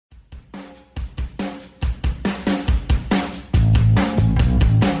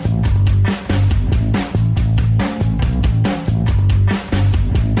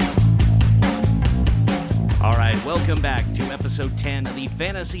episode 10 of the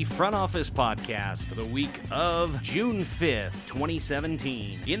Fantasy Front Office Podcast for the week of June 5th,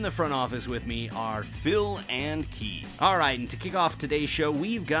 2017. In the front office with me are Phil and Keith. All right, and to kick off today's show,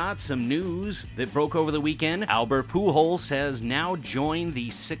 we've got some news that broke over the weekend. Albert Pujols has now joined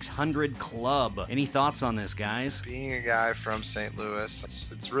the 600 Club. Any thoughts on this, guys? Being a guy from St. Louis,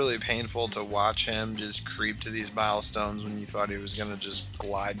 it's really painful to watch him just creep to these milestones when you thought he was going to just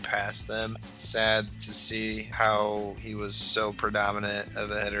glide past them. It's sad to see how he was so predominant of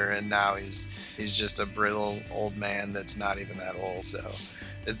a hitter, and now he's just a brittle old man that's not even that old. So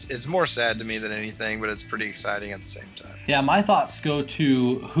it's more sad to me than anything, but it's pretty exciting at the same time. Yeah, my thoughts go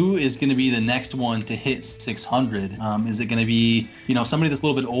to who is going to be the next one to hit 600. Is it going to be, somebody that's a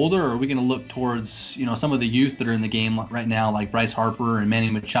little bit older, or are we going to look towards, some of the youth that are in the game right now, like Bryce Harper and Manny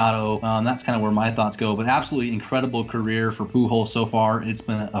Machado? That's kind of where my thoughts go. But absolutely incredible career for Pujols so far. It's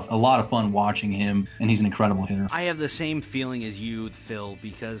been a lot of fun watching him, and he's an incredible hitter. I have the same feeling as you, Phil,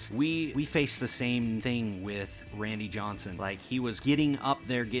 because we faced the same thing with Randy Johnson. Like, he was getting up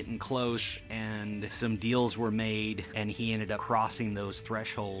there, getting close, and some deals were made, and he ended up crossing those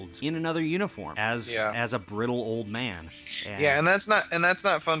thresholds in another uniform as a brittle old man. And that's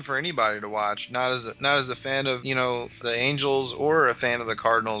not fun for anybody to watch. Not as a fan of the Angels or a fan of the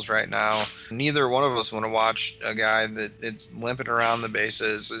Cardinals right now. Neither one of us want to watch a guy that's limping around the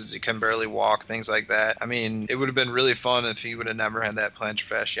bases, he can barely walk, things like that. I mean, it would have been really fun if he would have never had that plantar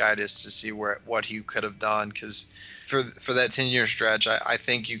fasciitis to see what he could have done, because for that 10-year stretch, I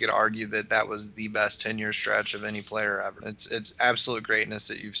think you could argue that was the best 10-year stretch of any player ever. It's absolute greatness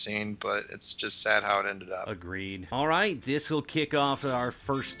that you've seen, but it's just sad how it ended up. Agreed. All right, this will kick off our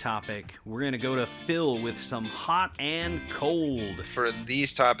first topic. We're going to go to Phil with some hot and cold. For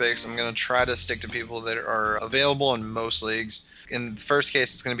these topics, I'm going to try to stick to people that are available in most leagues. In the first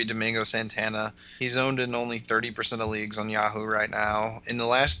case, it's going to be Domingo Santana. He's owned in only 30% of leagues on Yahoo right now. In the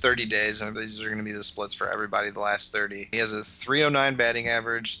last 30 days, and these are going to be the splits for everybody, the last 30, he has a 309 batting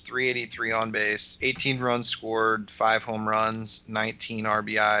average, 383 on base, 18 runs scored, 5 home runs, 19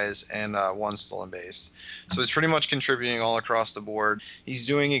 RBIs, and 1 stolen base. So he's pretty much contributing all across the board. He's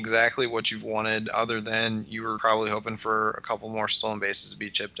doing exactly what you've wanted, other than you were probably hoping for a couple more stolen bases to be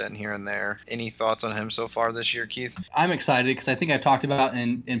chipped in here and there. Any thoughts on him so far this year, Keith? I'm excited because I think I've talked about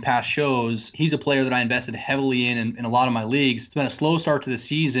in past shows, he's a player that I invested heavily in a lot of my leagues. It's been a slow start to the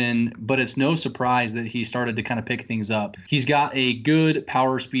season, but it's no surprise that he started to kind of pick things up. He's got a good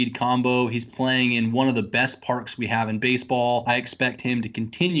power speed combo. He's playing in one of the best parks we have in baseball. I expect him to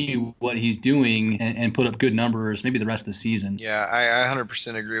continue what he's doing and put up good numbers maybe the rest of the season. Yeah, I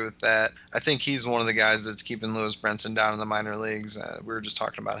 100% agree with that. I think he's one of the guys that's keeping Lewis Brinson down in the minor leagues. We were just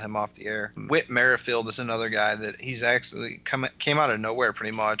talking about him off the air. Whit Merrifield is another guy that he's actually came out of nowhere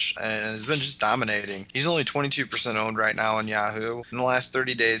pretty much and has been just dominating. He's only 22% owned right now on Yahoo. In the last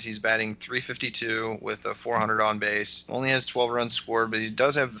 30 days, he's batting .352 with a 400 on base. Only has 12 runs scored, but he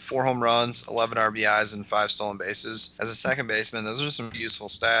does have 4 home runs, 11 RBIs, and 5 stolen bases. As a second baseman, those are some useful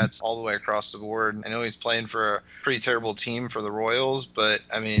stats all the way across the board. I know he's playing for a pretty terrible team for the Royals, but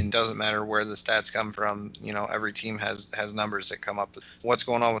I mean, it doesn't matter where the stats come from. Every team has numbers that come up. What's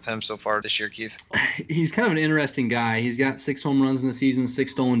going on with him so far this year, Keith? He's kind of an interesting guy. He's got 6 home runs in the season,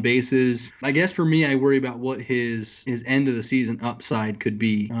 6 stolen bases. I guess for me, I worry about what his end of the season upside could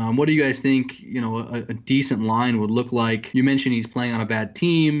be. What do you guys think, a decent line would look like? You mentioned he's playing on a bad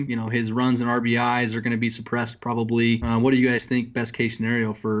team. His runs and RBIs are going to be suppressed probably. What do you guys think best case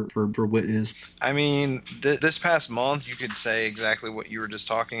scenario for Whit is? I mean, this past month, you could say exactly what you were just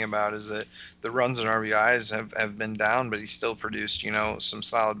talking about, is that the runs and RBIs have been down, but he's still produced, some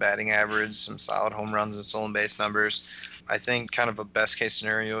solid batting average, some solid home runs and stolen base numbers. I think kind of a best case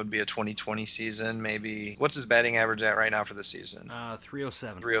scenario would be a 2020 season. Maybe, what's his batting average at right now for the season?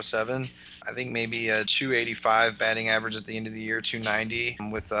 307. 307. I think maybe a 285 batting average at the end of the year, 290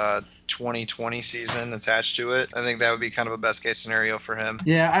 with a 2020 season attached to it. I think that would be kind of a best case scenario for him.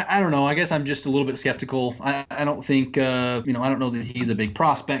 Yeah, I don't know. I guess I'm just a little bit skeptical. I don't think, I don't know that he's a big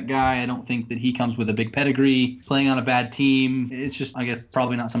prospect guy. I don't think that he comes with a big pedigree playing on a bad team. It's just, I guess,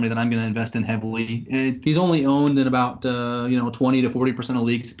 probably not somebody that I'm going to invest in heavily. He's only owned in about 20 to 40% of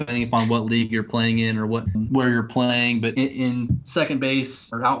leagues, depending upon what league you're playing in or where you're playing. But in second base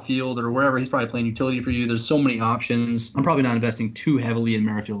or outfield or wherever, he's probably playing utility for you. There's so many options. I'm probably not investing too heavily in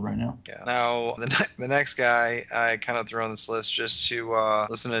Merrifield right now. Yeah. Now, the next guy I kind of throw on this list just to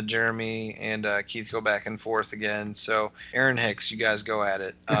listen to Jeremy and Keith go back and forth again. So Aaron Hicks, you guys go at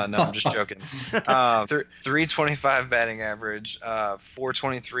it. No, I'm just joking. 325 batting average,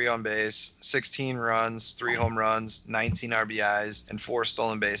 423 on base, 16 runs, 3 home runs, 19 RBIs and 4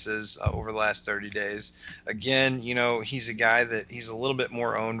 stolen bases over the last 30 days. Again, he's a guy that he's a little bit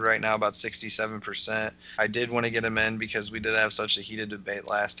more owned right now, about 67%. I did want to get him in because we did have such a heated debate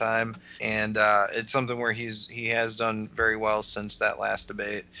last time, and it's something where he has done very well since that last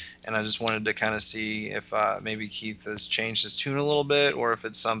debate. And I just wanted to kind of see if maybe Keith has changed his tune a little bit, or if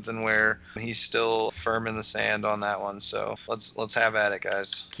it's something where he's still firm in the sand on that one. So let's have at it,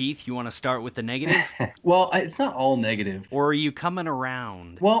 guys. Keith, you want to start with the negative? Well, it's not all negative. Or are you coming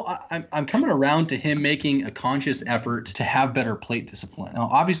around? Well, I'm coming around to him making a conscious effort to have better plate discipline. Now,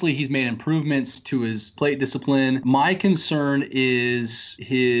 obviously, he's made improvements to his plate discipline. My concern is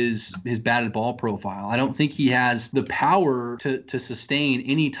his batted ball profile. I don't think he has the power to sustain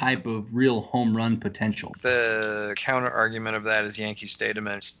any type of real home run potential. The counter argument of that is Yankee Stadium,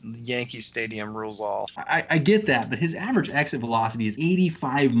 and Yankee Stadium rules all. I get that, but his average exit velocity is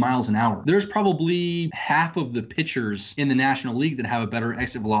 85 miles an hour. There's probably half of the pitchers in the National League that have a better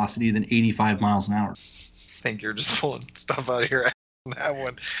exit velocity than 85 miles an hour. I think you're just pulling stuff out of your ass on that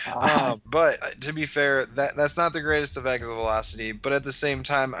one. But to be fair, that's not the greatest of exit velocity. But at the same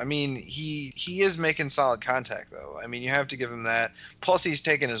time, I mean, he is making solid contact, though. I mean, you have to give him that. Plus, he's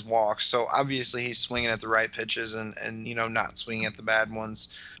taking his walks, so obviously he's swinging at the right pitches and not swinging at the bad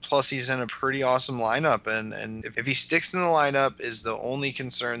ones. Plus, he's in a pretty awesome lineup, and if he sticks in the lineup is the only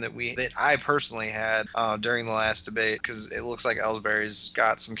concern that I personally had during the last debate, because it looks like Ellsbury's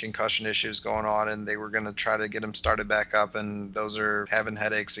got some concussion issues going on, and they were going to try to get him started back up, and those are having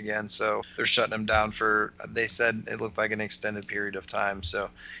headaches again, so they're shutting him down for, they said it looked like an extended period of time. So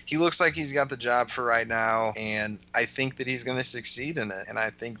he looks like he's got the job for right now, and I think that he's going to succeed in it. And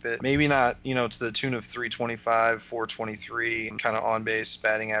I think that maybe not, to the tune of 325, 423, kind of on base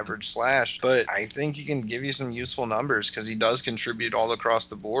batting average slash, but I think he can give you some useful numbers because he does contribute all across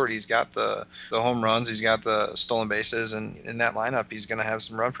the board. He's got the home runs, he's got the stolen bases, and in that lineup he's going to have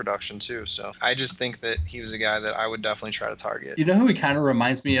some run production too. So I just think that he was a guy that I would definitely try to target. You know who he kind of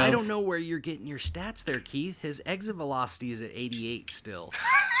reminds me of? I don't know where you're getting your stats there, Keith. His exit velocity is at 88 still.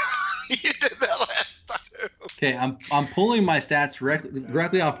 You did that last time too. Okay, I'm pulling my stats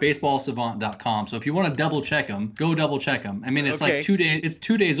directly off baseballsavant.com. So if you want to double check them, go double check them. I mean, it's like 2 days. It's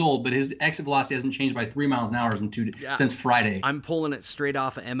 2 days old, but his exit velocity hasn't changed by 3 miles an hour since Friday. I'm pulling it straight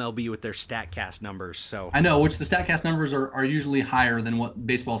off of MLB with their Statcast numbers. So I know, which the Statcast numbers are usually higher than what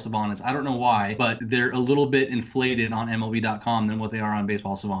Baseball Savant is. I don't know why, but they're a little bit inflated on MLB.com than what they are on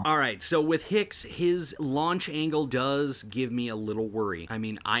Baseball Savant. All right, so with Hicks, his launch angle does give me a little worry. I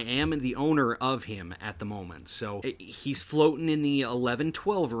mean, I am the owner of him at the moment. So he's floating in the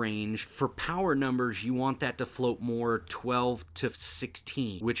 11-12 range. For power numbers, you want that to float more 12 to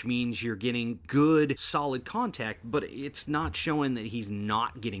 16, which means you're getting good, solid contact, but it's not showing that he's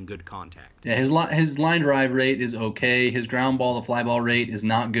not getting good contact. Yeah, his line drive rate is okay. His ground ball to fly ball rate is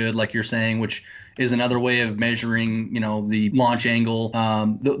not good, like you're saying, which is another way of measuring, the launch angle.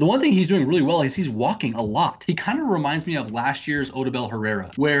 The one thing he's doing really well is he's walking a lot. He kind of reminds me of last year's Odubel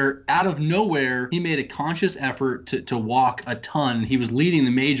Herrera, where out of nowhere, he made a conscious effort to walk a ton. He was leading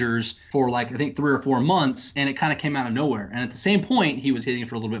the majors for I think 3 or 4 months, and it kind of came out of nowhere. And at the same point, he was hitting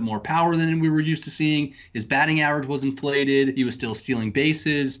for a little bit more power than we were used to seeing. His batting average was inflated. He was still stealing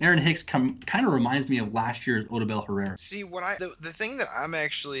bases. Aaron Hicks kind of reminds me of last year's Odubel Herrera. See, the thing that I'm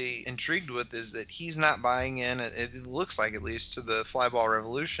actually intrigued with is that he's not buying in, it looks like, at least, to the fly ball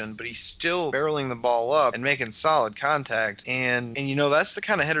revolution, but he's still barreling the ball up and making solid contact. And that's the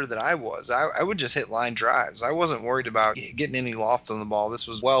kind of hitter that I was. I would just hit line drives. I wasn't worried about getting any loft on the ball. This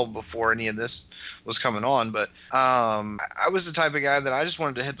was well before any of this was coming on, but I was the type of guy that I just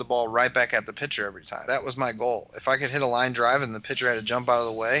wanted to hit the ball right back at the pitcher every time. That was my goal. If I could hit a line drive and the pitcher had to jump out of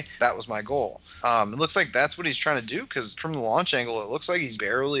the way, that was my goal. It looks like that's what he's trying to do, because from the launch angle, it looks like he's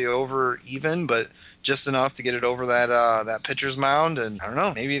barely over even, but just enough to get it over that pitcher's mound. And I don't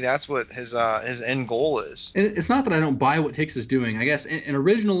know, maybe that's what his end goal is. It's not that I don't buy what Hicks is doing, I guess. And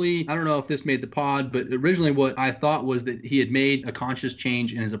originally, I don't know if this made the pod, but originally what I thought was that he had made a conscious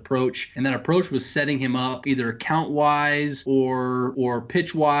change in his approach, and that approach was setting him up either count-wise or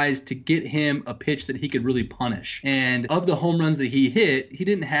pitch-wise to get him a pitch that he could really punish. And of the home runs that he hit, he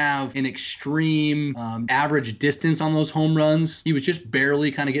didn't have an extreme average distance on those home runs. He was just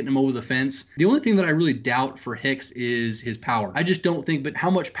barely kind of getting them over the fence. The only thing that I I really doubt for Hicks is his power. I just don't think, but how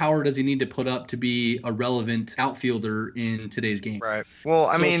much power does he need to put up to be a relevant outfielder in today's game? Right. Well,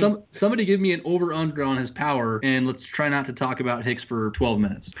 I mean, somebody give me an over-under on his power, and let's try not to talk about Hicks for 12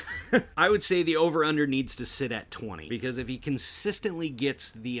 minutes. I would say the over-under needs to sit at 20, because if he consistently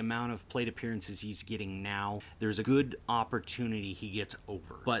gets the amount of plate appearances he's getting now, there's a good opportunity he gets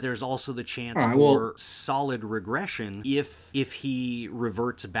over. But there's also the chance for solid regression if he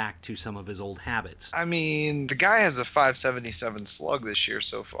reverts back to some of his old habits. I mean, the guy has a 577 slug this year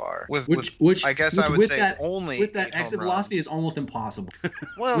so far. Which I guess I would say that, only with that exit velocity is almost impossible.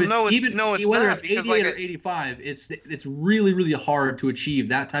 Well, it's whether not, it's 88 or 85, it's really, really hard to achieve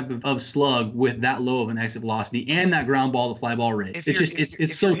that type of slug with that low of an exit velocity and that ground ball to fly ball rate.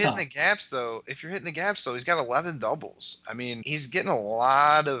 It's so tough. If you're hitting the gaps though, he's got 11 doubles. I mean, he's getting a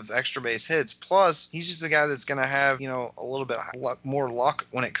lot of extra base hits. Plus, he's just a guy that's going to have, a little bit more luck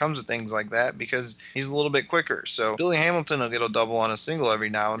when it comes to things like that because he's a little bit quicker. So Billy Hamilton will get a double on a single every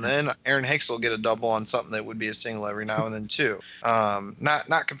now and then. Aaron Hicks will get a double on something that would be a single every now and then too.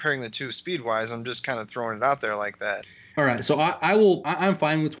 Not comparing the two speed wise. I'm just kind of throwing it out there like that. All right, so I'm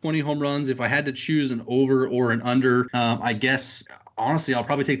fine with 20 home runs. If I had to choose an over or an under, I guess honestly, I'll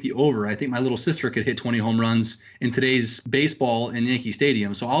probably take the over. I think my little sister could hit 20 home runs in today's baseball in Yankee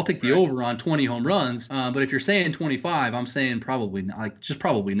Stadium. So I'll take the over on 20 home runs. But if you're saying 25, I'm saying probably not. Just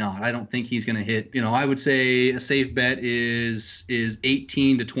probably not. I don't think he's going to hit. I would say a safe bet is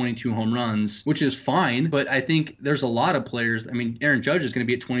 18 to 22 home runs, which is fine. But I think there's a lot of players. I mean, Aaron Judge is going to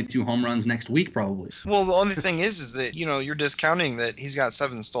be at 22 home runs next week probably. Well, the only thing is that you're discounting that he's got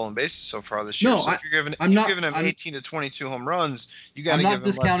 7 stolen bases so far this year. No, so if you're giving him 18 to 22 home runs, you got to give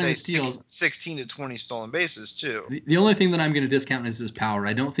him, let's say, 16 to 20 stolen bases too. The only thing that I'm going to discount is his power.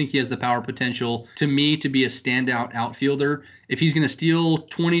 I don't think he has the power potential to me to be a standout outfielder. If he's going to steal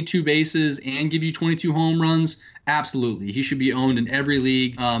 22 bases and give you 22 home runs, absolutely. He should be owned in every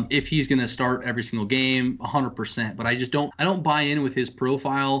league. If he's going to start every single game, 100%. But I don't buy in with his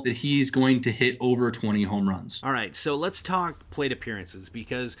profile that he's going to hit over 20 home runs. All right, so let's talk plate appearances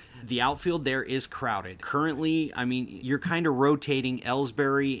because the outfield there is crowded. Currently, I mean, you're kind of rotating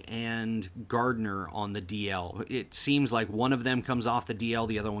Ellsbury and Gardner on the DL. It seems like one of them comes off the DL,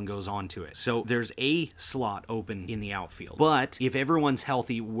 the other one goes onto it. So there's a slot open in the outfield. But if everyone's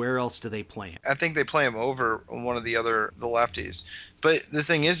healthy, where else do they play him? I think they play him over one of the lefties. But the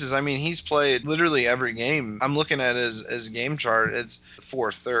thing is, I mean, he's played literally every game. I'm looking at his game chart. It's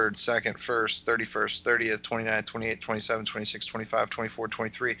 4th, 3rd, 2nd, 1st, 31st, 30th, 29th, 28th, 27th, 26th, 25th, 24th,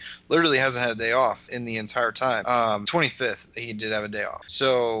 23. Literally hasn't had a day off in the entire time. 25th, he did have a day off.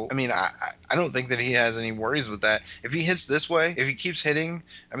 So, I mean, I don't think that he has any worries with that. If he hits this way, if he keeps hitting,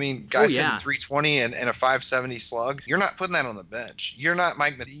 I mean, guys hitting 320 and a 570 slug, you're not putting that on the bench. You're not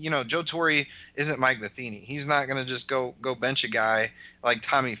Mike, Joe Torre isn't Mike Matheny. He's not going to just go bench a guy like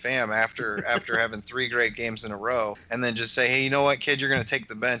Tommy Pham after having 3 great games in a row and then just say, hey, you know what, kid, you're going to take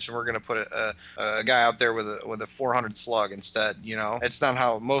the bench and we're going to put a guy out there with a 400 slug instead. It's not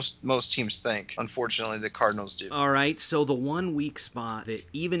how most teams think. Unfortunately, the Cardinals do. All right, so the one weak spot that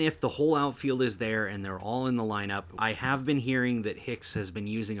even if the whole outfield is there and they're all in the lineup, I have been hearing that Hicks has been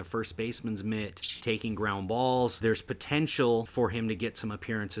using a first baseman's mitt, taking ground balls. There's potential for him to get some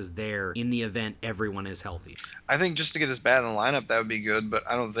appearances there in the event everyone is healthy. I think just to get his bat in the lineup, that would be good, but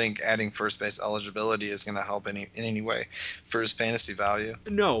I don't think adding first base eligibility is going to help in any way for his fantasy value.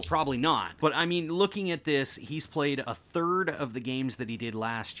 No, probably not. But I mean, looking at this, he's played a third of the games that he did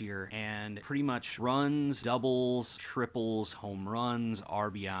last year, and pretty much runs, doubles, triples, home runs,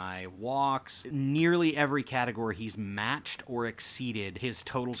 RBI, walks, nearly every category he's matched or exceeded his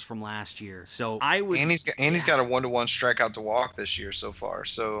totals from last year. So I would, and he's got a 1-to-1 strikeout to walk this year so far.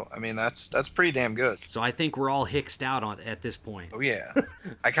 So I mean, that's pretty damn good. So I think we're all hicksed out at this point. Oh yeah.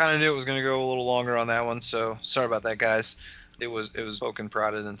 I kind of knew it was going to go a little longer on that one, so sorry about that, guys. It was poke and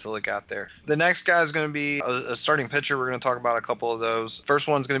prodded until it got there. The next guy is going to be a starting pitcher. We're going to talk about a couple of those. First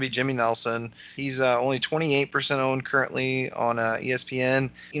one's going to be Jimmy Nelson. He's only 28% owned currently on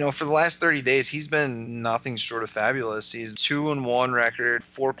ESPN. For the last 30 days, he's been nothing short of fabulous. He's 2-1 record,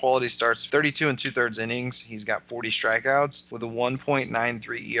 4 quality starts, 32 2/3 innings. He's got 40 strikeouts with a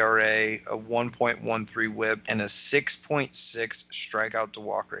 1.93 ERA, a 1.13 WHIP, and a 6.6 strikeout to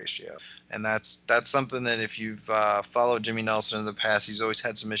walk ratio. And that's something that if you've followed Jimmy Nelson in the past. He's always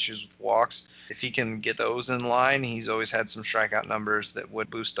had some issues with walks. If he can get those in line, he's always had some strikeout numbers that would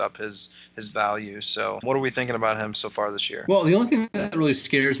boost up his value. So what are we thinking about him so far this year? Well, the only thing that really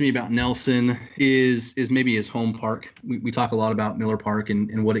scares me about Nelson is maybe his home park. We talk a lot about Miller Park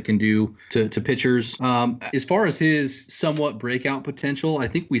and what it can do to pitchers. As far as his somewhat breakout potential, I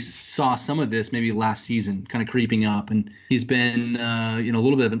think we saw some of this maybe last season kind of creeping up, and he's been a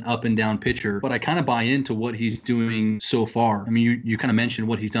little bit of an up and down pitcher, but I kind of buy into what he's doing so far. I mean, you kind of mentioned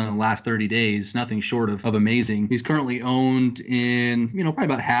what he's done in the last 30 days, nothing short of amazing. He's currently owned in, probably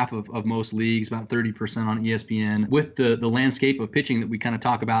about half of most leagues, about 30% on ESPN. With the landscape of pitching that we kind of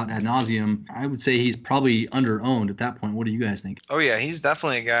talk about ad nauseum, I would say he's probably under-owned at that point. What do you guys think? Oh, yeah, he's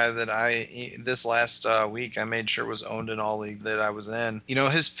definitely a guy that this last week, I made sure was owned in all leagues that I was in.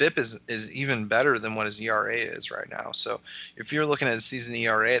 His FIP is even better than what his ERA is right now. So if you're looking at his season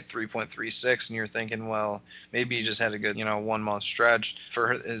ERA at 3.36 and you're thinking, well, maybe he just had a good, 1 month stretch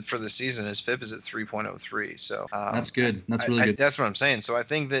for the season, his FIP is at 3.03. So that's good. That's really good. That's what I'm saying. So I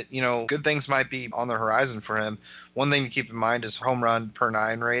think that, good things might be on the horizon for him. One thing to keep in mind is home run per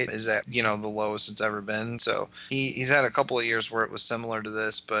 9 rate is at, the lowest it's ever been. So he's had a couple of years where it was similar to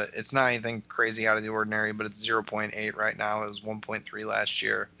this, but it's not anything crazy out of the ordinary, but it's 0.8 right now. It was 1.3 last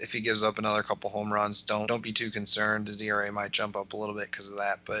year. If he gives up another couple home runs, don't be too concerned. His ERA might jump up a little bit because of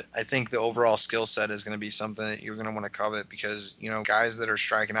that. But I think the overall skill set is going to be something that you're going to want to covet because, guys that are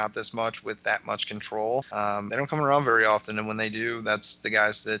striking out this much with that much control, they don't come around very often. And when they do, that's the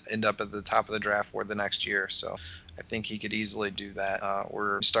guys that end up at the top of the draft board the next year. So I think he could easily do that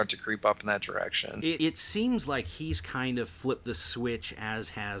or start to creep up in that direction. It seems like he's kind of flipped the switch,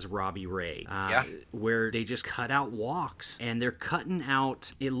 as has Robbie Ray, where they just cut out walks and they're cutting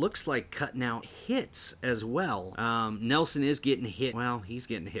out hits as well. Nelson is getting hit. Well, he's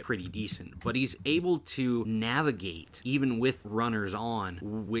getting hit pretty decent, but he's able to navigate even with runners on,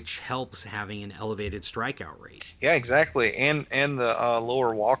 which helps having an elevated strikeout rate. Yeah, exactly. And the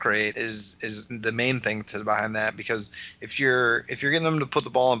lower walk rate is the main thing behind that, because if you're getting them to put the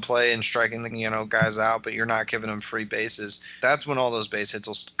ball in play and striking the guys out, but you're not giving them free bases, that's when all those base hits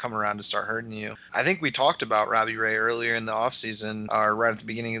will come around to start hurting you. I think we talked about Robbie Ray earlier in the offseason, or right at the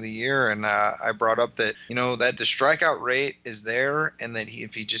beginning of the year, and I brought up that that the strikeout rate is there, and that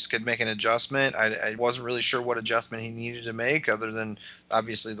if he just could make an adjustment, I wasn't really sure what adjustment he needed to make other than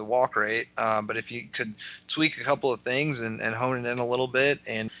obviously the walk rate, but if you could tweak a couple of things and hone it in a little bit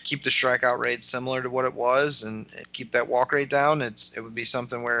and keep the strikeout rate similar to what it was and keep that walk rate down, it would be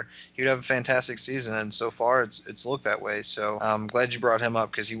something where he'd have a fantastic season, and so far it's looked that way. So I'm glad you brought him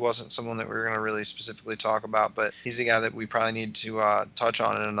up because he wasn't someone that we were going to really specifically talk about, but he's a guy that we probably need to touch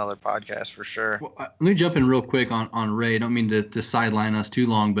on in another podcast for sure. Well, let me jump in real quick on Ray. I don't mean to sideline us too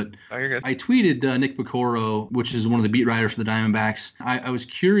long, but you're good. I tweeted Nick Picoro, which is one of the beat writers for the Diamondbacks. I was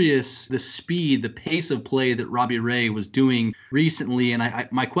curious the speed, the pace of play that Robbie Ray was doing recently, and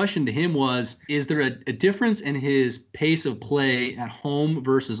my question to him was, is there a difference in his pace of play at home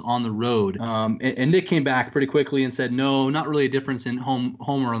versus on the road? And Nick came back pretty quickly and said, no, not really a difference in home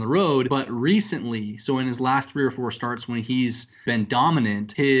or on the road, but recently, so in his last 3 or 4 starts when he's been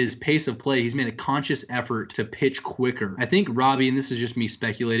dominant, his pace of play, he's made a conscious effort to pitch quicker. I think Robbie, and this is just me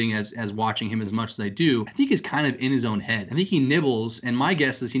speculating as watching him as much as I do, I think he's kind of in his own head. I think he nibbles, and my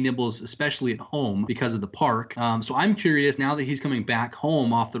guess is he nibbles especially at home because of the park. So I'm curious, now that he's coming back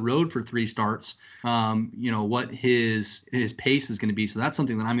home off the road for 3 starts, what his pace is going to be. So that's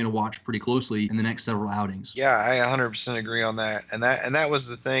something that I'm going to watch pretty closely in the next several outings. Yeah, I 100% agree on that. And that was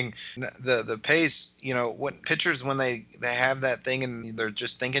the thing. The pace, what pitchers, when they have that thing and they're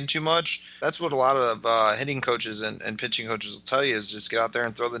just thinking too much, that's what a lot of hitting coaches and pitching coaches will tell you, is just get out there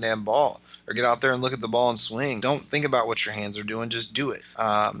and throw the damn ball, or get out there and look at the ball and swing. Don't think about what your hands are doing, just do it.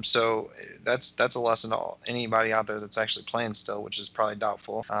 So that's a lesson to anybody out there that's actually playing still, which is probably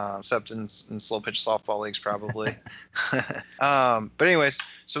doubtful, except in slow pitch softball leagues probably. But anyways,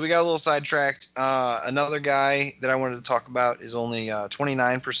 so we got a little sidetracked. Another guy that I wanted to talk about is only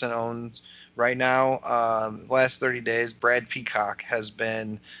 29% owned right now. Last 30 days, Brad Peacock has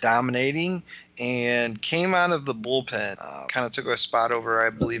been dominating and came out of the bullpen. Kind of took a spot over, I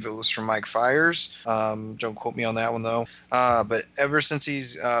believe it was from Mike Fiers. Don't quote me on that one though. But ever since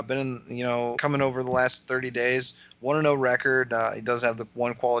he's been coming over the last 30 days, 1-0 record. He does have the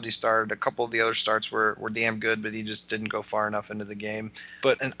one quality start. A couple of the other starts were damn good, but he just didn't go far enough into the game.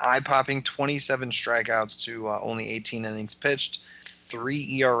 But an eye-popping 27 strikeouts to only 18 innings pitched.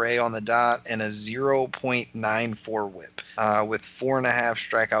 .3 ERA on the dot and a 0.94 WHIP, with 4.5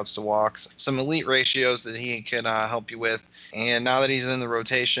 strikeouts to walks. Some elite ratios that he can help you with. And now that he's in the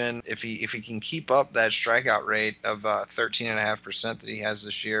rotation, if he can keep up that strikeout rate of 13.5% that he has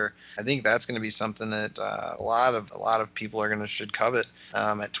this year, I think that's going to be something that a lot of people should covet.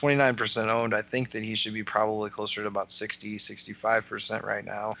 At 29% owned, I think that he should be probably closer to about 65% right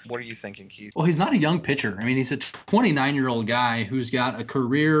now. What are you thinking, Keith? Well, he's not a young pitcher. I mean, he's a 29-year-old guy who's got a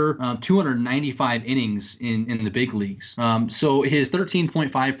career 295 innings in the big leagues. So his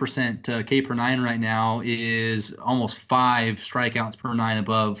 13.5% K per nine right now is almost 5 strikeouts per nine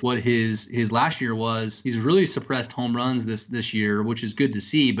above what his last year was. He's really suppressed home runs this year, which is good to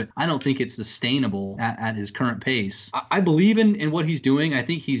see, but I don't think it's sustainable at his current pace. I believe in what he's doing. I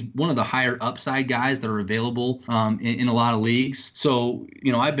think he's one of the higher upside guys that are available in a lot of leagues. So,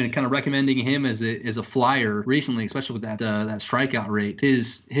 I've been kind of recommending him as a flyer recently, especially with that strikeout rate.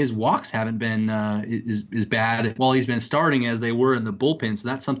 His walks haven't been as bad while he's been starting as they were in the bullpen. So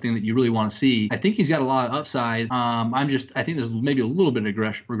that's something that you really want to see. I think he's got a lot of upside. I think there's maybe a little bit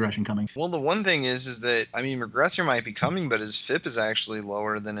of regression coming. Well, the one thing is that, regression might be coming, but his FIP is actually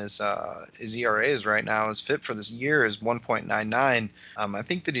lower than his ERA is right now. His FIP for this year is 1.99. I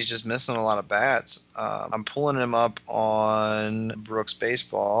think that he's just missing a lot of bats. I'm pulling him up on Brooks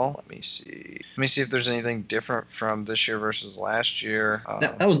Baseball. Let me see if there's anything different from this year versus last year.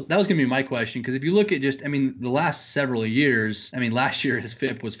 That was going to be my question, because if you look at the last several years, last year his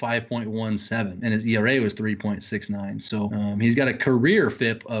FIP was 5.17 and his ERA was 3.69. So he's got a career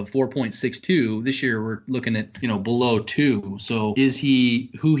FIP of 4.62. This year we're looking at below 2. So is he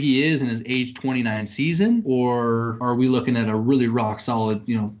who he is in his age 29 season, or are we looking at a really rock solid?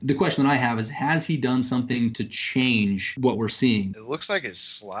 The question that I have is, has he done something to change what we're seeing? It looks like his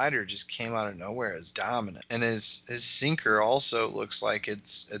slider just came out of nowhere as dominant, and his sinker also looks like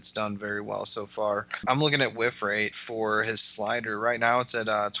it's done very well so far. I'm looking at whiff rate for his slider right now. It's at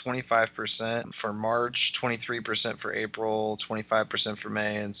 25% for March, 23% for April, 25% for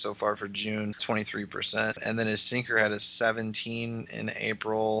May, and so far for June, 23%. And then his sinker had a 17 in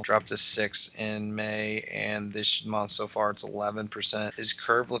April, dropped to 6 in May, and this month so far it's 11%. His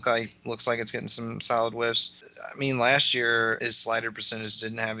curve looks like it's getting some solid whiffs. Last year his slider percentage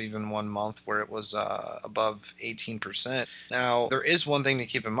didn't have even one month where it was above 18%. Now, there is one thing to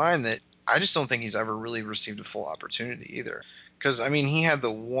keep in mind, that I just don't think he's ever really received a full opportunity either. Because he had the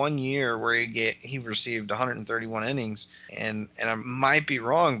 1 year where he received 131 innings, and I might be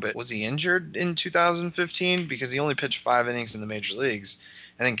wrong, but was he injured in 2015? Because he only pitched 5 innings in the major leagues,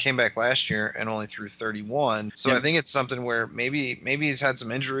 and then came back last year and only threw 31. So yep. I think it's something where maybe he's had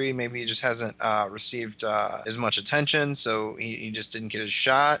some injury, maybe he just hasn't received as much attention, so he just didn't get his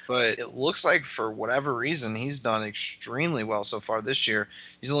shot. But it looks like for whatever reason he's done extremely well so far this year.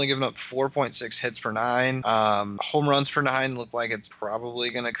 He's only given up 4.6 hits per 9. Home runs per 9 look like it's probably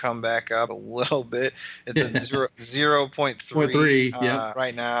going to come back up a little bit. It's at 0.3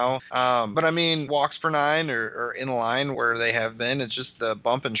 right now. But walks per 9 are in line where they have been. It's just the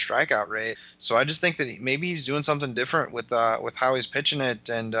bump in strikeout rate. So I just think that maybe he's doing something different with how he's pitching it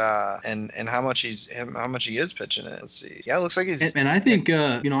and how much he is pitching it. Let's see. Yeah, it looks like he's. And I think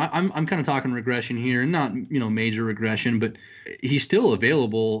I'm kind of talking regression here, not major regression, but he's still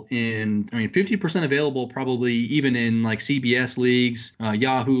available in 50% available probably even in like CBS leagues,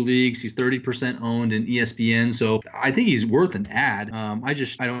 Yahoo leagues. He's 30% owned in ESPN. So I think he's worth an ad.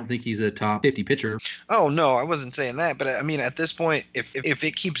 I don't think he's a top 50 pitcher. Oh no, I wasn't saying that, but at this point, if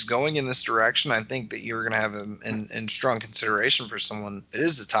it keeps going in this direction, I think that you're going to have him in strong consideration for someone that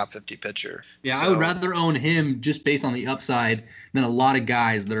is the top 50 pitcher. Yeah, so I would rather own him just based on the upside than a lot of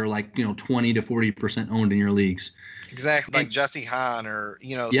guys that are like 20 to 40% owned in your leagues. Exactly, like Jesse Hahn or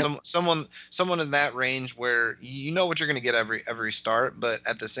yep. someone in that range where what you're going to get every start, but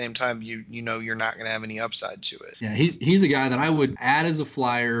at the same time you're not going to have any upside to it. Yeah, he's a guy that I would add as a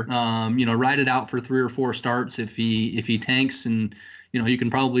flyer. Ride it out for 3 or 4 starts if he tanks, and you can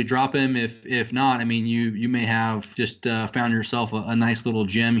probably drop him. If not, you may have just found yourself a nice little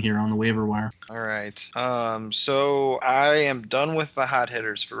gem here on the waiver wire. All right. So I am done with the hot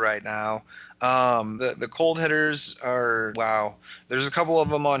hitters for right now. The cold hitters are, wow. There's a couple of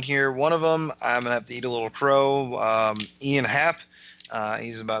them on here. One of them, I'm going to have to eat a little crow. Ian Happ.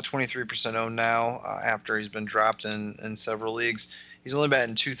 He's about 23% owned now after he's been dropped in several leagues. He's only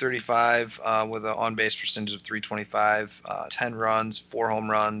batting .235 with an on-base percentage of .325, 10 runs, 4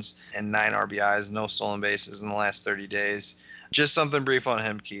 home runs, and 9 RBIs, no stolen bases in the last 30 days. Just something brief on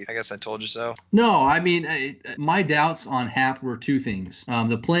him, Keith. I guess I told you so. No, I mean, my doubts on Hap were two things.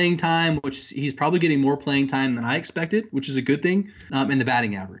 The playing time, which he's probably getting more playing time than I expected, which is a good thing, and the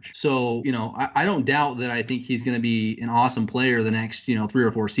batting average. So, I don't doubt that I think he's going to be an awesome player the next, 3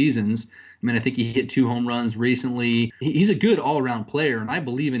 or 4 seasons. I mean, I think he hit 2 home runs recently. He's a good all-around player, and I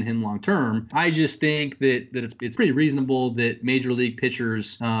believe in him long-term. I just think that it's pretty reasonable that major league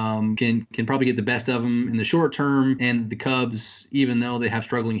pitchers can probably get the best of him in the short term, and the Cubs, even though they have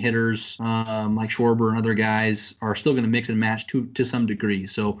struggling hitters like Schwarber and other guys, are still going to mix and match to some degree.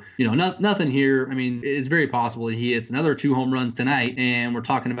 So, nothing here. I mean, it's very possible that he hits another 2 home runs tonight, and we're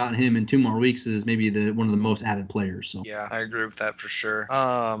talking about him in 2 more weeks as maybe one of the most added players. So yeah, I agree with that for sure.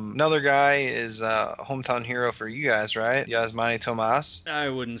 Another guy is a hometown hero for you guys, right? Yasmani Tomas. I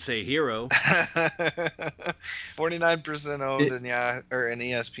wouldn't say hero. 49% owned in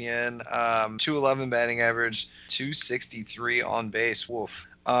ESPN. 211 batting average, 263 on base. Woof.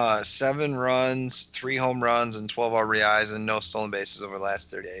 7 runs, 3 home runs, and 12 RBIs, and no stolen bases over the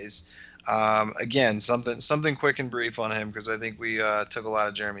last 30 days. Again, something quick and brief on him, because I think we took a lot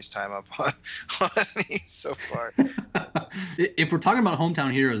of Jeremy's time up on these so far. If we're talking about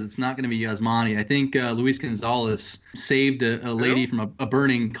hometown heroes, it's not going to be Yasmani. I think Luis Gonzalez saved a lady from a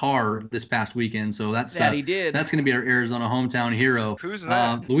burning car this past weekend, so that he did. That's going to be our Arizona hometown hero. Who's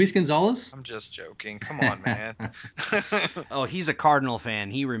that? Luis Gonzalez. I'm just joking. Come on, man. Oh, he's a Cardinal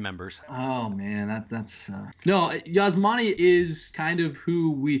fan. He remembers. Oh man, that's no. Yasmani is kind of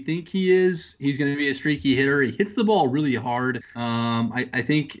who we think he is. He's going to be a streaky hitter. He hits the ball really hard. I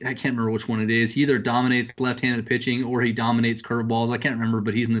think I can't remember which one it is. He either dominates left-handed pitching or he dominates curveballs. I can't remember,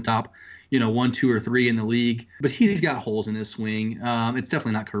 but he's in the top 1, 2, or 3 in the league. But he's got holes in his swing. It's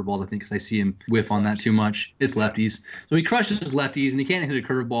definitely not curveballs, I think, because I see him whiff on that too much. It's lefties. So he crushes his lefties, and he can't hit a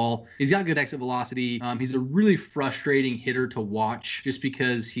curveball. He's got good exit velocity. He's a really frustrating hitter to watch just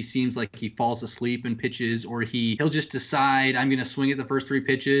because he seems like he falls asleep in pitches, or he'll just decide, I'm going to swing at the first 3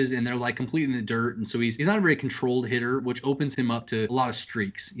 pitches, and they're like completely in the dirt. And so he's not a very controlled hitter, which opens him up to a lot of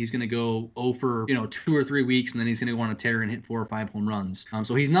streaks. He's going to go 0 for 2 or 3 weeks, and then he's going to want to tear and hit 4 or 5 home runs.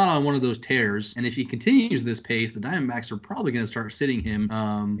 So he's not on one of those tears, and if he continues this pace, the Diamondbacks are probably going to start sitting him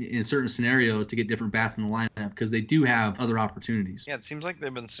in certain scenarios to get different bats in the lineup, because they do have other opportunities. Yeah, it seems like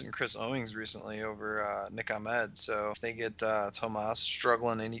they've been sitting Chris Owings recently over Nick Ahmed, so if they get Tomas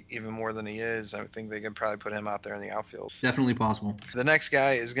struggling even more than he is, I think they could probably put him out there in the outfield. Definitely possible. The next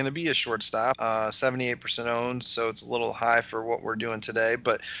guy is going to be a shortstop, 78% owned, so it's a little high for what we're doing today,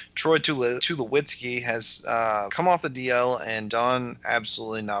 but Troy Tulowitzki has come off the DL and done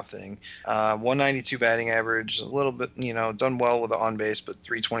absolutely nothing. 192 batting average, a little bit, done well with the on base, but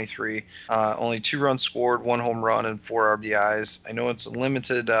 323. Only 2 runs scored, 1 home run, and 4 RBIs. I know it's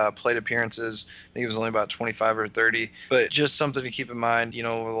limited plate appearances. I think it was only about 25 or 30, but just something to keep in mind.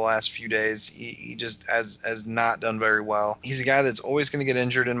 Over the last few days, he just has not done very well. He's a guy that's always going to get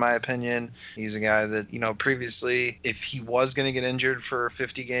injured, in my opinion. He's a guy that previously, if he was going to get injured for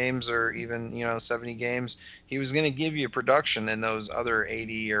 50 games or even 70 games, he was going to give you production in those other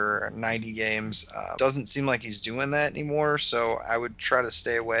 80 or 90 games. Doesn't seem like he's doing that anymore, so I would try to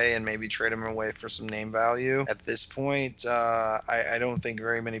stay away and maybe trade him away for some name value. At this point, I don't think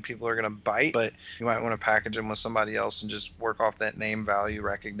very many people are going to bite, but you might want to package him with somebody else and just work off that name value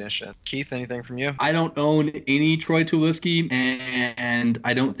recognition. Keith, anything from you? I don't own any Troy Tulowitzki, and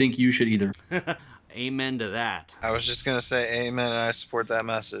I don't think you should either. Amen to that. I was just going to say amen, and I support that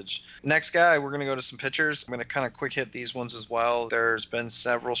message. Next guy, we're going to go to some pitchers. I'm going to kind of quick hit these ones as well. There's been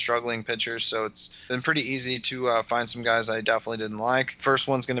several struggling pitchers, so it's been pretty easy to find some guys I definitely didn't like. First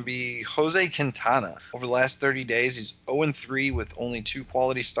one's going to be Jose Quintana. Over the last 30 days, he's 0-3 with only 2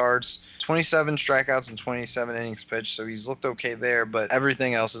 quality starts, 27 strikeouts and 27 innings pitched, so he's looked okay there, but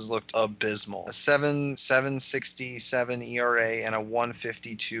everything else has looked abysmal. A 7.67 ERA and a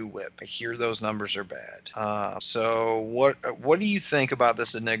 152 whip. I hear those numbers are bad. So what do you think about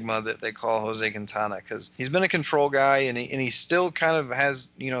this enigma that they call Jose Quintana? Because he's been a control guy, and he still kind of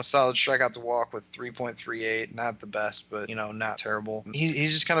has solid strikeout to walk with 3.38. Not the best, but not terrible.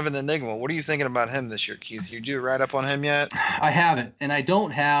 He's just kind of an enigma. What are you thinking about him this year, Keith? You do write up on him yet? I haven't, and I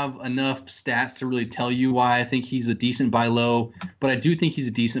don't have enough stats to really tell you why I think he's a decent buy low, but I do think he's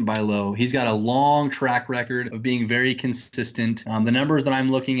a decent buy low. He's got a long track record of being very consistent. The numbers that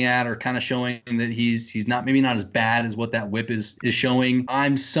I'm looking at are kind of showing that he's not as bad as what that whip is showing.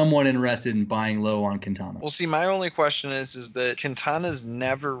 I'm somewhat interested in buying low on Quintana. Well, see, my only question is that Quintana's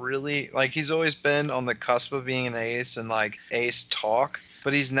never really, he's always been on the cusp of being an ace and ace talk.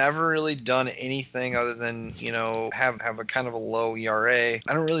 but he's never really done anything other than, have a kind of a low ERA. I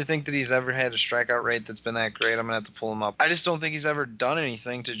don't really think that he's ever had a strikeout rate that's been that great. I'm gonna have to pull him up. I just don't think he's ever done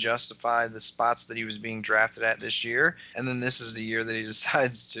anything to justify the spots that he was being drafted at this year. And then this is the year that he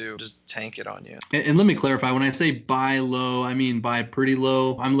decides to just tank it on you. And let me clarify, when I say buy low, I mean buy pretty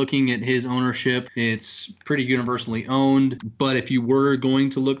low. I'm looking at his ownership. It's pretty universally owned, but if you were going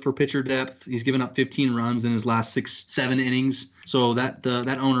to look for pitcher depth, he's given up 15 runs in his last 7 innings. So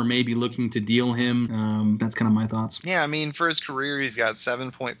that owner may be looking to deal him. That's kind of my thoughts. Yeah, I mean, for his career, he's got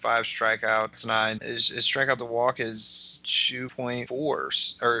 7.5 strikeouts, 9. His strikeout to walk is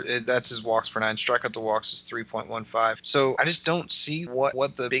 2.4, that's his walks per 9. Strikeout to walks is 3.15. So I just don't see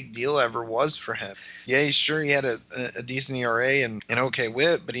what the big deal ever was for him. Yeah, he had a decent ERA and an okay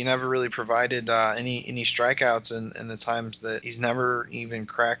whip, but he never really provided any strikeouts in the times that he's never even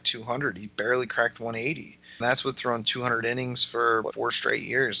cracked 200. He barely cracked 180. And that's with throwing 200 innings for 4 straight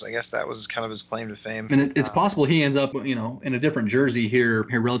years. I guess that was kind of his claim to fame. And it's possible he ends up, in a different jersey here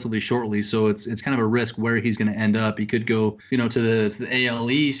relatively shortly. So it's kind of a risk where he's going to end up. He could go, to the AL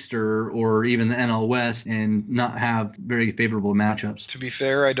East or even the NL West and not have very favorable matchups. To be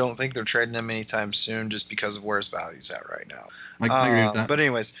fair, I don't think they're trading him anytime soon just because of where his value's at right now. I agree with that. But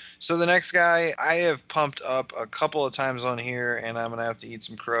anyways, so the next guy I have pumped up a couple of times on here, and I'm going to have to eat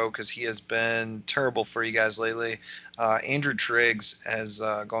some crow because he has been terrible for you guys lately. Andrew Triggs has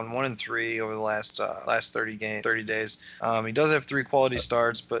gone 1-3 over the last 30 days. He does have 3 quality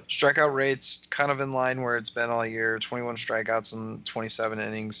starts, but strikeout rates kind of in line where it's been all year. 21 strikeouts in 27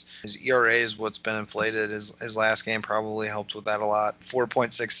 innings. His ERA is what's been inflated. His last game probably helped with that a lot.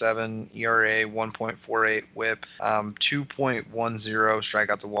 4.67 ERA, 1.48 WHIP, 2.10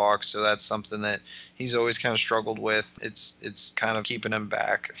 strikeout to walk. So that's something that he's always kind of struggled with. It's kind of keeping him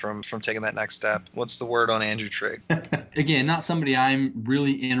back from taking that next step. What's the word on Andrew Triggs? Again, not somebody I'm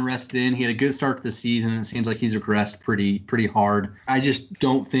really interested in. He had a good start to the season, and it seems like he's regressed pretty hard. I just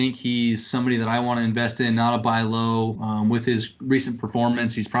don't think he's somebody that I want to invest in, not a buy low. With his recent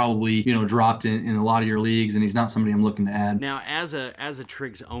performance, he's probably, dropped in a lot of your leagues, and he's not somebody I'm looking to add. Now, as a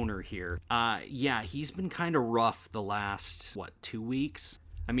Triggs owner here, he's been kind of rough the last, 2 weeks?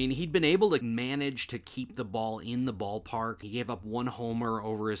 I mean, he'd been able to manage to keep the ball in the ballpark. He gave up 1 homer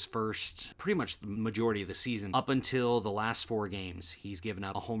over his pretty much the majority of the season. Up until the last 4 games, he's given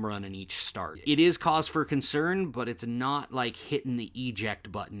up a home run in each start. It is cause for concern, but it's not like hitting the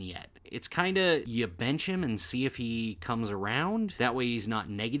eject button yet. It's kind of, you bench him and see if he comes around. That way he's not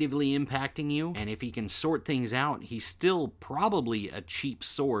negatively impacting you. And if he can sort things out, he's still probably a cheap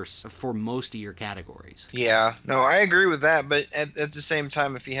source for most of your categories. Yeah, no, I agree with that. But at the same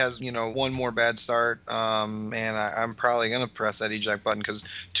time, if he has, 1 more bad start, I'm probably going to press that eject button because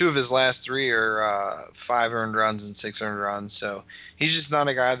 2 of his last 3 are 5 earned runs and 6 earned runs. So he's just not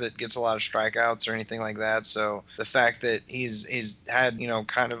a guy that gets a lot of strikeouts or anything like that. So the fact that he's had,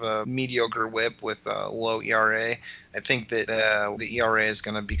 kind of a mediocre whip with a low ERA, I think that the ERA is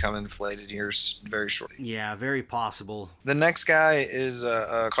going to become inflated here very shortly. Yeah, very possible. The next guy is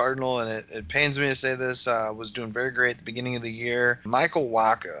a Cardinal, and it pains me to say this, was doing very great at the beginning of the year. Michael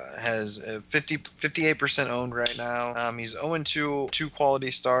Wacha has 58% owned right now. He's 0-2, 2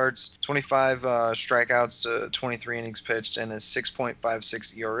 quality starts, 25 strikeouts to 23 innings pitched, and a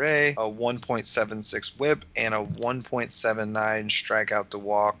 6.56 ERA, a 1.76 WHIP, and a 1.79 strikeout to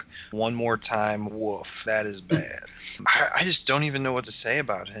walk. One more time, woof, that is bad. I just don't even know what to say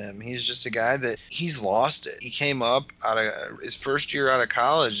about him. He's just a guy that he's lost it. He came up out of his first year out of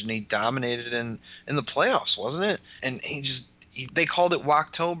college and he dominated in the playoffs, wasn't it? And they called it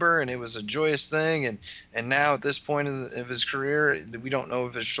Walktober, and it was a joyous thing. And now at this point of his career, we don't know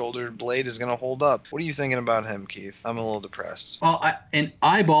if his shoulder blade is going to hold up. What are you thinking about him, Keith? I'm a little depressed. Well,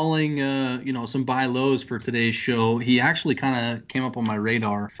 eyeballing, some buy lows for today's show, he actually kind of came up on my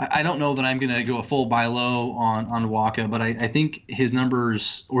radar. I don't know that I'm going to go a full buy low on Wacha, but I think his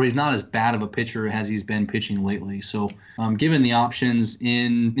numbers, or he's not as bad of a pitcher as he's been pitching lately. So given the options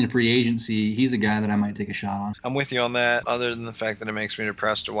in free agency, he's a guy that I might take a shot on. I'm with you on that, other than the fact that it makes me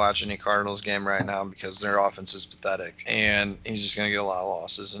depressed to watch any Cardinals game right now because their offense is pathetic, and he's just going to get a lot of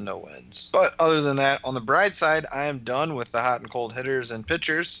losses and no wins. But other than that, on the bright side, I am done with the hot and cold hitters and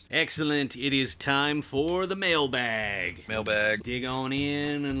pitchers. Excellent. It is time for the mailbag. Mailbag. Dig on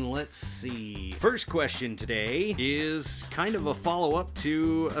in and let's see. First question today is kind of a follow-up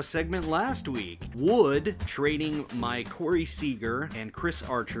to a segment last week. Would trading my Corey Seager and Chris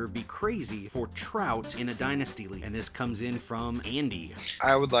Archer be crazy for Trout in a dynasty league? And this comes in from Andy.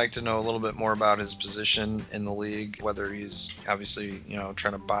 I would like to know a little bit more about his position in the league, whether he's obviously,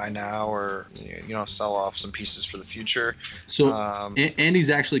 trying to buy now or, sell off some pieces for the future. So Andy's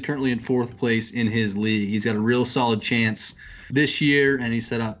actually currently in 4th place in his league. He's got a real solid chance this year, and he's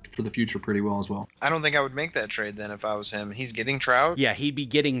set up for the future pretty well as well. I don't think I would make that trade then if I was him. He's getting Trout. Yeah, he'd be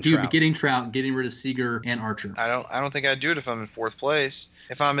getting Trout. He would be getting Trout, getting rid of Seager and Archer. I don't think I'd do it if I'm in 4th place.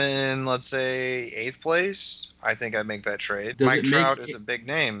 If I'm in, let's say, 8th place, I think I'd make that trade. Mike Trout is a big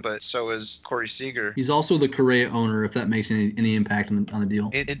name, but so is Corey Seager. He's also the Correa owner, if that makes any impact on the deal.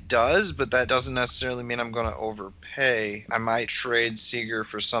 It does, but that doesn't necessarily mean I'm going to overpay. I might trade Seager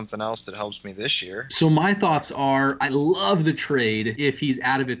for something else that helps me this year. So my thoughts are, I love the trade if he's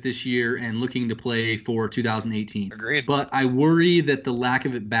out of it this year and looking to play for 2018. Agreed. But I worry that the lack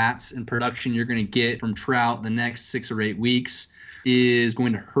of at-bats and production you're going to get from Trout the next 6 or 8 weeks is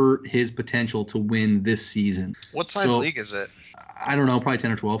going to hurt his potential to win this season. What size league is it? I don't know, probably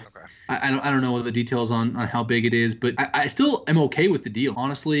 10 or 12. Okay. I don't know the details on how big it is, but I still am okay with the deal.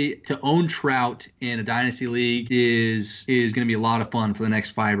 Honestly, to own Trout in a dynasty league is going to be a lot of fun for the next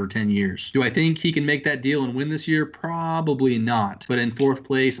 5 or 10 years. Do I think he can make that deal and win this year? Probably not. But in 4th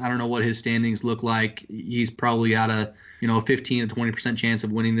place, I don't know what his standings look like. He's probably got a 15 to 20% chance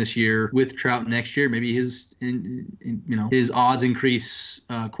of winning this year. With Trout next year, maybe his odds increase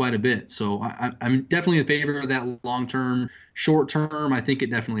quite a bit. So I'm definitely in favor of that long term. Short term, I think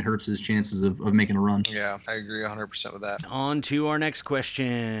it definitely hurts his chances of making a run. Yeah, I agree 100% with that. On to our next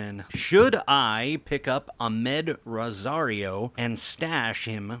question. Should I pick up Ahmed Rosario and stash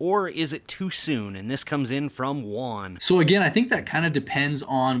him, or is it too soon? And this comes in from Juan. So again, I think that kind of depends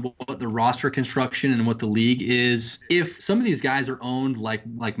on what the roster construction and what the league is. If some of these guys are owned like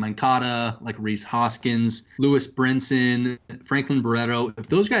Mancada, like Rhys Hoskins, Lewis Brinson, Franklin Barreto, if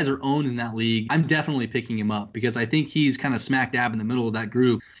those guys are owned in that league, I'm definitely picking him up because I think he's kind of smack dab in the middle of that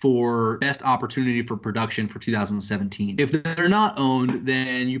group for best opportunity for production for 2017. If they're not owned,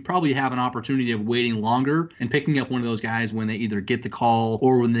 then you probably have an opportunity of waiting longer and picking up one of those guys when they either get the call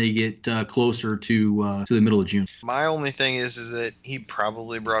or when they get closer to the middle of June. My only thing is that he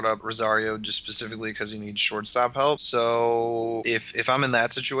probably brought up Rosario just specifically because he needs shortstop help. So if I'm in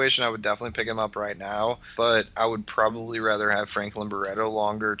that situation, I would definitely pick him up right now. But I would probably rather have Franklin Barreto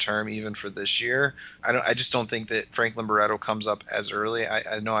longer term, even for this year. I just don't think that Franklin Barreto comes up as early.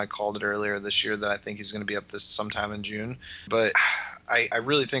 I know I called it earlier this year that I think he's going to be up this sometime in June, but I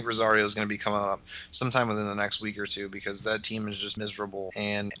really think Rosario is going to be coming up sometime within the next week or two because that team is just miserable,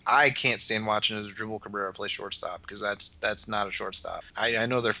 and I can't stand watching Asdrubal Cabrera play shortstop because that's not a shortstop. I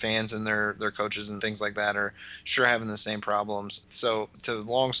know their fans and their coaches and things like that are sure having the same problems. So to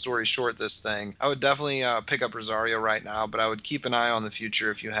long story short, this thing, I would definitely pick up Rosario right now, but I would keep an eye on the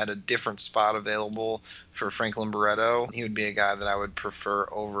future. If you had a different spot available for Franklin Barreto, he would be a guy that I would prefer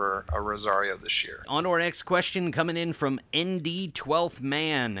over a Rosario this year. On to our next question coming in from ND 12th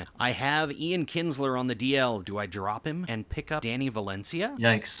Man. I have Ian Kinsler on the DL. Do I drop him and pick up Danny Valencia?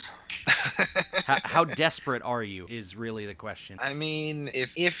 Yikes. How desperate are you is really the question. I mean,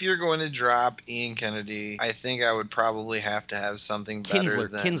 if you're going to drop Ian Kennedy, I think I would probably have to have something better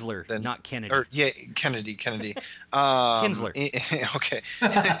than Kinsler, not Kennedy. Kennedy. Kinsler. Okay.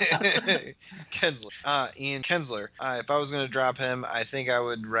 Kinsler. Ian Kinsler. If I was going to drop him, I think I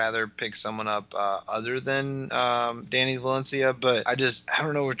would rather pick someone up other than Danny Valencia, but I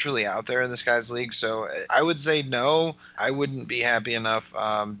don't know what's really out there in this guy's league, so I would say no. I wouldn't be happy enough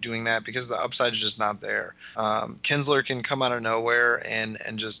doing that because the upside is just not there. Kinsler can come out of nowhere and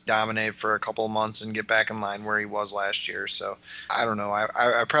just dominate for a couple of months and get back in line where he was last year. So I don't know.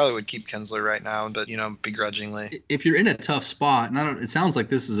 I probably would keep Kinsler right now, but begrudgingly. If you're in a tough spot, and it sounds like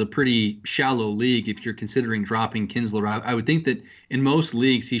this is a pretty shallow league. If you're considering dropping Kinsler, I would think that in most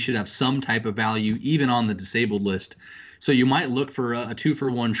leagues he should have some type of value, even on the disabled list. So you might look for a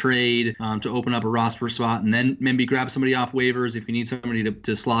 2-for-1 trade to open up a roster spot and then maybe grab somebody off waivers if you need somebody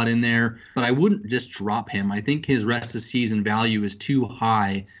to slot in there. But I wouldn't just drop him. I think his rest of season value is too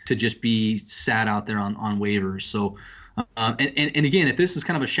high to just be sat out there on waivers. So and again, if this is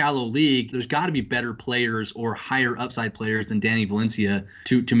kind of a shallow league, there's got to be better players or higher upside players than Danny Valencia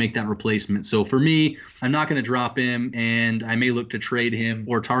to make that replacement. So for me, I'm not going to drop him, and I may look to trade him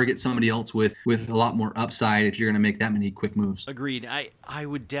or target somebody else with a lot more upside if you're going to make that many quick moves. Agreed. I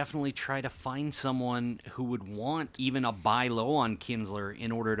would definitely try to find someone who would want even a buy low on Kinsler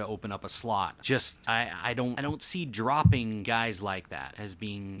in order to open up a slot. Just I don't see dropping guys like that as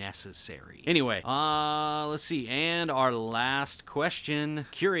being necessary. Anyway, let's see. And our our last question.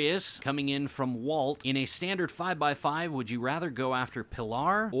 Curious, coming in from Walt. In a standard 5x5, would you rather go after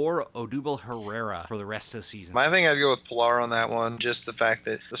Pilar or Odubel Herrera for the rest of the season? I think I'd go with Pilar on that one. Just the fact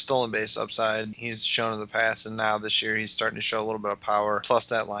that the stolen base upside he's shown in the past, and now this year he's starting to show a little bit of power. Plus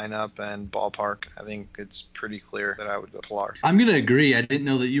that lineup and ballpark, I think it's pretty clear that I would go Pilar. I'm going to agree. I didn't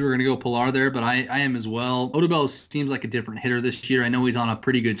know that you were going to go Pilar there, but I am as well. Odubel seems like a different hitter this year. I know he's on a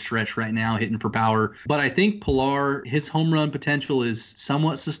pretty good stretch right now, hitting for power. But I think Pilar, his home run potential is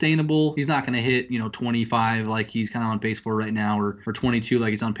somewhat sustainable. He's not going to hit, 25 like he's kind of on pace for right now, or 22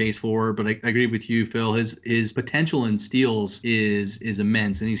 like he's on pace for. But I agree with you, Phil. His potential in steals is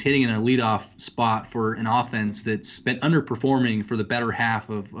immense, and he's hitting in a leadoff spot for an offense that's been underperforming for the better half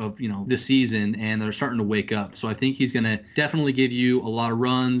of this season, and they're starting to wake up. So I think he's going to definitely give you a lot of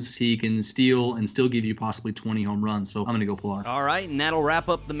runs. He can steal and still give you possibly 20 home runs. So I'm going to go Pilar. All right, and that'll wrap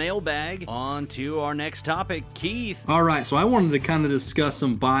up the mailbag. On to our next topic, Keith. All right, so I wanted to kind of discuss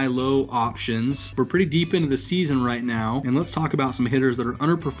some buy low options. We're pretty deep into the season right now, and let's talk about some hitters that are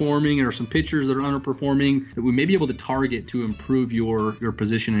underperforming or some pitchers that are underperforming that we may be able to target to improve your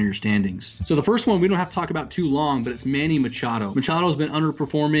position and your standings. So the first one we don't have to talk about too long, but it's Manny Machado. Machado's been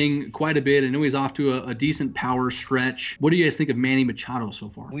underperforming quite a bit. I know he's off to a decent power stretch. What do you guys think of Manny Machado so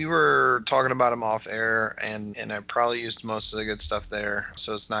far? We were talking about him off air, and I probably used most of the good stuff there,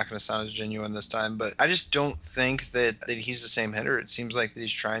 so it's not going to sound as genuine this time, but I just don't think that he's the same hitter. It seems like that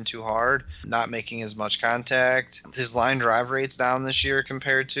he's trying too hard, not making as much contact. His line drive rate's down this year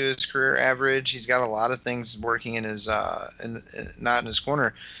compared to his career average. He's got a lot of things working in his not in his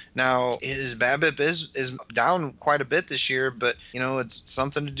corner. Now, his BABIP is down quite a bit this year, but, it's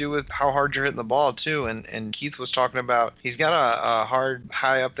something to do with how hard you're hitting the ball, too. And Keith was talking about he's got a hard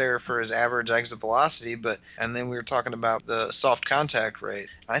high up there for his average exit velocity, and then we were talking about the soft contact rate.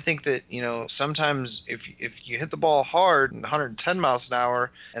 I think that, sometimes if you hit the ball hard, 110 miles an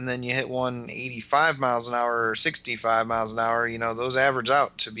hour, and then you hit 185 miles an hour or 65 miles an hour, those average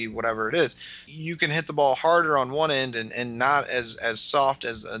out to be whatever it is. You can hit the ball harder on one end and not as soft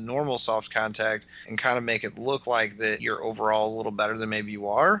as a normal soft contact, and kind of make it look like that you're overall a little better than maybe you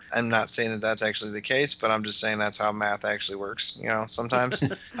are. I'm not saying that that's actually the case, but I'm just saying that's how math actually works, sometimes.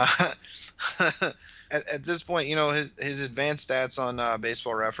 At this point, his advanced stats on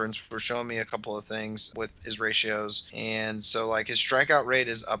Baseball Reference were showing me a couple of things with his ratios. And so, his strikeout rate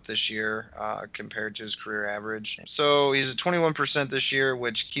is up this year compared to his career average. So he's at 21% this year,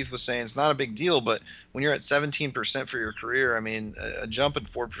 which Keith was saying is not a big deal. But when you're at 17% for your career, a jump in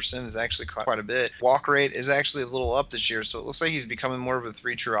 4% is actually quite a bit. Walk rate is actually a little up this year. So it looks like he's becoming more of a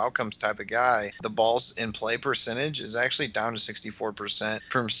 3 true outcomes type of guy. The balls in play percentage is actually down to 64%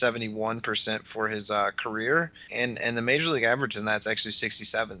 from 71% for his career, and the major league average in that's actually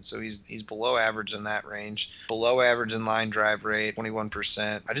 67. So he's below average in that range, below average in line drive rate,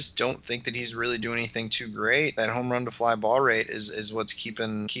 21%. I just don't think that he's really doing anything too great. That home run to fly ball rate is what's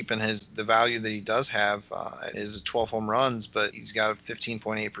keeping the value that he does have is 12 home runs, but he's got a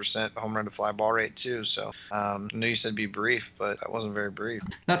 15.8% home run to fly ball rate too. So I know you said be brief, but that wasn't very brief.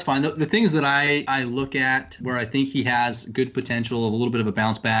 That's fine. The things that I look at where I think he has good potential of a little bit of a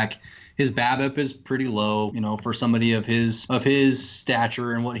bounce back. His BABIP is pretty low, for somebody of his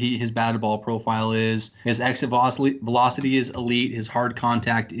stature and what his batted ball profile is. His exit velocity is elite. His hard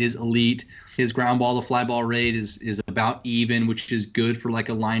contact is elite. His ground ball to fly ball rate is about even, which is good for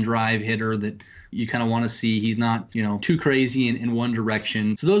a line drive hitter that you kind of want to see. He's not, too crazy in one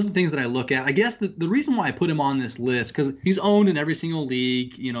direction. So those are the things that I look at. I guess the reason why I put him on this list, because he's owned in every single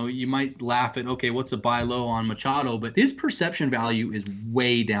league. You might laugh at, okay, what's a buy low on Machado? But his perception value is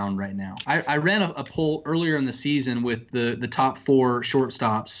way down right now. I ran a poll earlier in the season with the top 4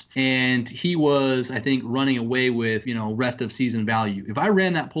 shortstops, and he was, I think, running away with, rest of season value. If I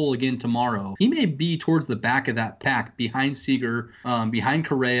ran that poll again tomorrow, he may be towards the back of that pack behind Seager, behind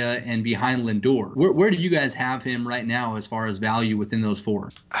Correa, and behind Lindor. Where do you guys have him right now as far as value within those 4?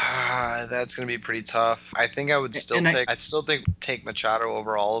 That's going to be pretty tough. I think I would still take Machado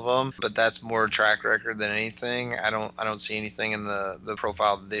over all of them, but that's more track record than anything. I don't see anything in the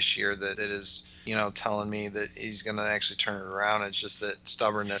profile this year that is telling me that he's going to actually turn it around. It's just that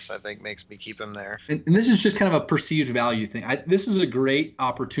stubbornness, I think, makes me keep him there. And this is just kind of a perceived value thing. This is a great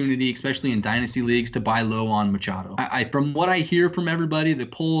opportunity, especially in dynasty leagues, to buy low on Machado. From what I hear from everybody, the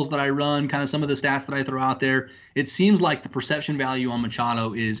polls that I run, kind of some of the stats that I throw out there, it seems like the perception value on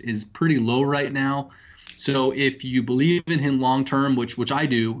Machado is pretty low right now. So if you believe in him long term, which I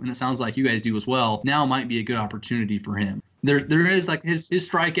do, and it sounds like you guys do as well, now might be a good opportunity for him. There is like his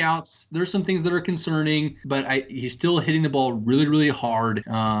strikeouts. There's some things that are concerning, but he's still hitting the ball really, really hard.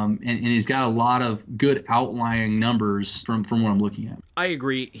 And he's got a lot of good outlying numbers from what I'm looking at. I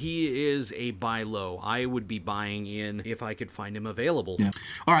agree. He is a buy low. I would be buying in if I could find him available. Yeah.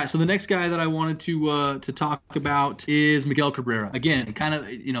 All right. So the next guy that I wanted to talk about is Miguel Cabrera. Again, kind of,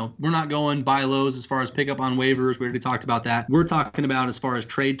 we're not going buy lows as far as pick up on waivers. We already talked about that. We're talking about as far as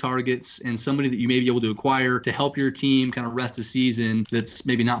trade targets and somebody that you may be able to acquire to help your team kind of rest the season that's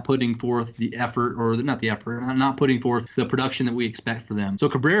maybe not putting forth the effort not putting forth the production that we expect for them. So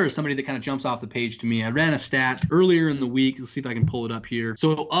Cabrera is somebody that kind of jumps off the page to me. I ran a stat earlier in the week. Let's see if I can pull it up here.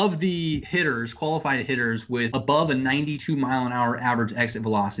 So of the hitters, qualified hitters with above a 92 mile an hour average exit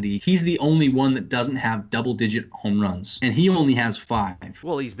velocity, he's the only one that doesn't have double-digit home runs, and he only has 5.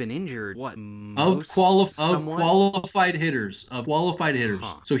 Well, he's been injured. What? Of qualified hitters.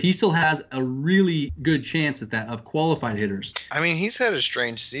 Huh. So he still has a really good chance at that of qualified hitters. I mean, he's had a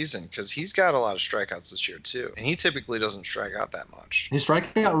strange season because he's got a lot of strikeouts this year too, and he typically doesn't strike out that much. His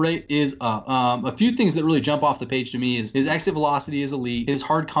strikeout rate is up. A few things that really jump off the page to me is his exit velocity is elite. His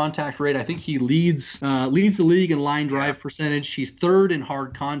hard contact rate, I think he leads the league in line drive percentage. He's third in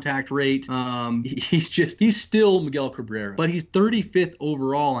hard contact rate. He's still Miguel Cabrera, but he's 35th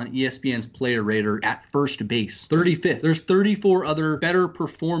overall on ESPN's player rater at first base. 35th. There's 34 other better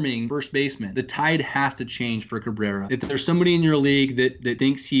performing first basemen. The tide has to change for Cabrera. If there's somebody in your league that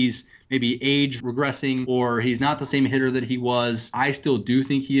thinks he's maybe age regressing or he's not the same hitter that he was, I still do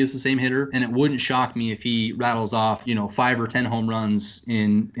think he is the same hitter, and it wouldn't shock me if he rattles off 5 or 10 home runs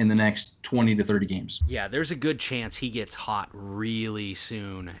in the next 20 to 30 games. Yeah, there's a good chance he gets hot really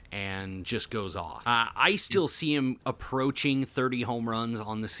soon and just goes off. I still see him approaching 30 home runs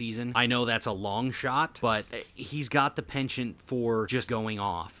on the season. I know that's a long shot, but he's got the penchant for just going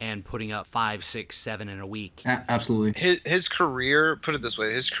off and putting up 5, 6, 7 in a week. Absolutely. His career, put it this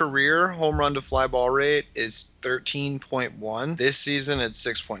way, his career home run to fly ball rate is 13.1. This season it's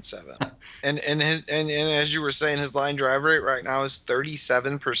 6.7. and as you were saying, his line drive rate right now is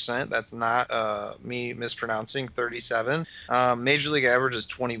 37%. That's not me mispronouncing 37. Major league average is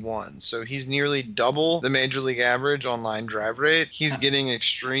 21. So he's nearly double the major league average on line drive rate. He's getting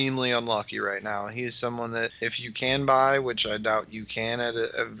extremely unlucky right now. He's someone that if you can buy, which I doubt you can at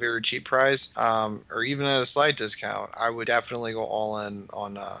a very cheap price, or even at a slight discount, I would definitely go all in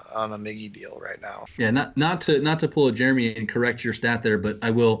on a Miggy deal right now. Yeah, not to pull a Jeremy and correct your stat there, but I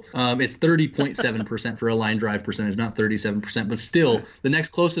will. It's 30.7% for a line drive percentage, not 37%. But still, the next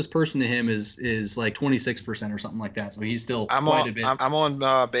closest person to him is like 26% or something like that. So he's still quite a bit. I'm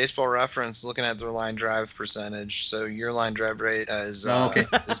on Baseball Reference looking at their line drive percentage. So your line drive rate is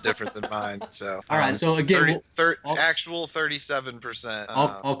different than mine. So all right. So again, actual 37%.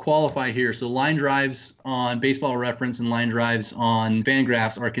 I'll qualify here. So line drives on Baseball Reference and line drives on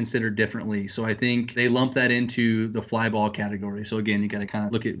Fangraphs are considered differently. So I think they lump that into the fly ball category. So again, you got to kind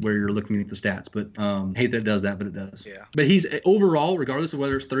of look at where you're looking at the stats. But hate that it does that, but it does. Yeah. But he's overall, regardless of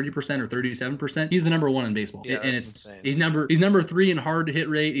whether it's 30% or 37%, he's the number 1 in baseball. Yeah, and that's insane. He's number 3 in hard hit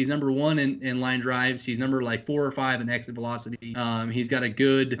rate. He's number 1 in line drives. He's number 4 or 5 in exit velocity. He's got a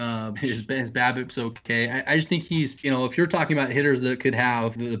good his BABIP's okay. I just think he's if you're talking about hitters that could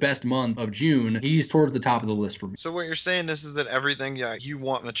have the best month of June, he's towards the top of the list for me. So what you're saying is that everything you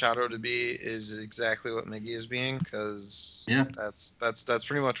want Machado to be is exactly what Miggy is being, because that's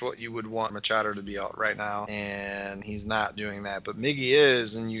pretty much what you would want Machado to be out right now, and he's not doing that. But Miggy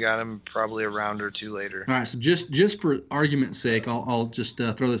is, and you got him probably a round or 2 later. All right, so just for argument's sake, I'll just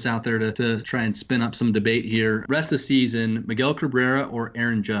throw this out there to try and spin up some debate here. Rest of season, Miguel Cabrera or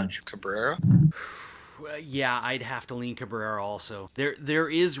Aaron Judge? Cabrera? Yeah, I'd have to lean Cabrera also. There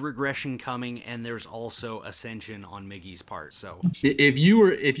is regression coming, and there's also ascension on Miggy's part. So if you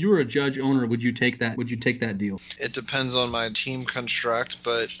were a Judge owner, would you take that? Would you take that deal? It depends on my team construct,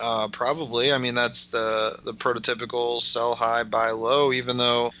 but probably. I mean, that's the prototypical sell high, buy low. Even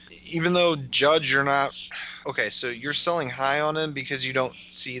though Judge, you're not. Okay, so you're selling high on him because you don't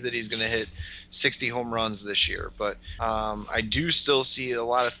see that he's going to hit 60 home runs this year. But I do still see a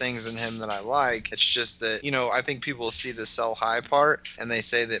lot of things in him that I like. It's just that, I think people see the sell high part and they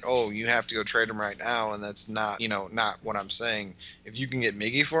say that, oh, you have to go trade him right now. And that's not, not what I'm saying. If you can get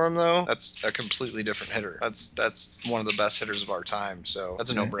Miggy for him, though, that's a completely different hitter. That's one of the best hitters of our time. So that's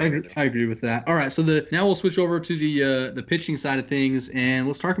a no-brainer. I agree with that. All right, so now we'll switch over to the pitching side of things, and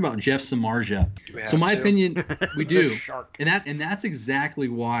let's talk about Jeff Samardzija. So my opinion, And we do. Shark. And that's exactly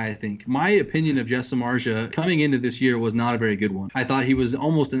why I think my opinion of Jeff Samardzija coming into this year was not a very good one. I thought he was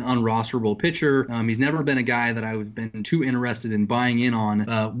almost an unrosterable pitcher. He's never been a guy that I've been too interested in buying in on.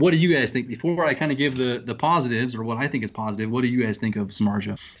 What do you guys think? Before I kind of give the positives, or what I think is positive, what do you guys think of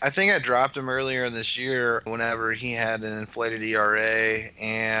Samardzija? I think I dropped him earlier in this year whenever he had an inflated ERA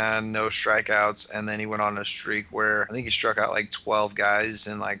and no strikeouts, and then he went on a streak where I think he struck out like 12 guys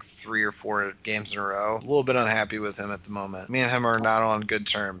in like 3 or 4 games in a row. A little bit unhappy with him at the moment. Me and him are not on good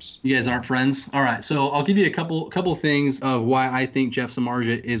terms. You guys aren't friends? All right, so I'll give you a couple things of why I think Jeff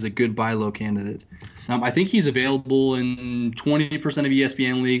Samardzija is a good buy low candidate. I think he's available in 20% of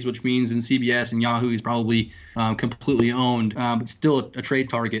ESPN leagues, which means in CBS and Yahoo he's probably completely owned, but still a trade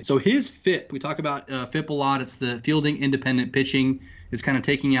target. So his FIP, we talk about FIP a lot. It's the fielding independent pitching. It's kind of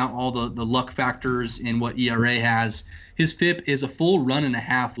taking out all the luck factors in what ERA has. His FIP is a full run and a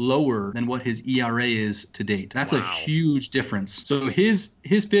half lower than what his ERA is to date. That's a huge difference. So his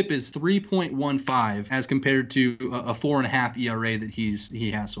FIP is 3.15 as compared to a 4.5 ERA that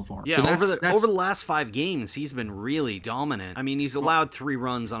he has so far. Yeah, so over the last 5 games, he's been really dominant. I mean, he's allowed 3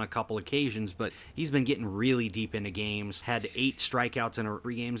 runs on a couple occasions, but he's been getting really deep into games. Had 8 strikeouts in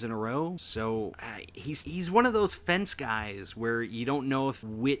 3 games in a row. So he's one of those fence guys where you don't know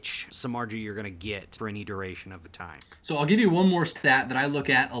which Samardzija you're going to get for any duration of the time. So I'll give you one more stat that I look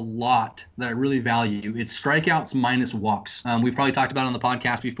at a lot that I really value. It's strikeouts minus walks. We've probably talked about it on the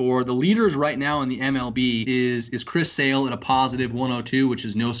podcast before. The leaders right now in the MLB is Chris Sale at a positive 102, which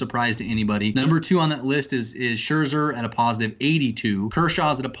is no surprise to anybody. Number 2 on that list is Scherzer at a positive 82.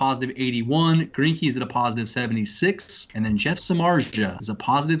 Kershaw's at a positive 81. Greinke's at a positive 76. And then Jeff Samardzija is a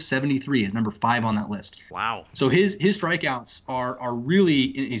positive 73 is number 5 on that list. Wow. So his strikeouts are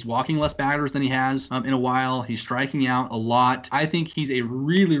really, he's walking less batters than he has in a while. He's striking out a lot. I think he's a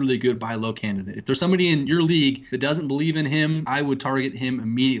really, really good buy low candidate. If there's somebody in your league that doesn't believe in him, I would target him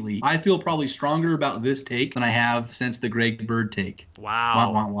immediately. I feel probably stronger about this take than I have since the Greg Bird take.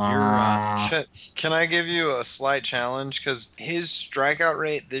 Wow. Wah, wah, wah. Can I give you a slight challenge? Because his strikeout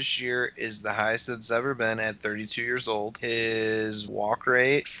rate this year is the highest it's ever been at 32 years old. His walk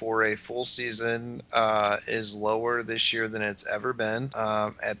rate for a full season is lower this year than it's ever been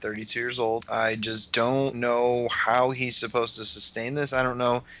at 32 years old. I just don't know how he's supposed to sustain this. I don't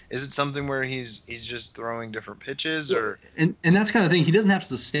know. Is it something where he's just throwing different pitches, or? And that's kind of thing. He doesn't have to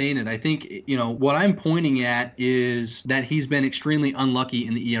sustain it. I think, what I'm pointing at is that he's been extremely unlucky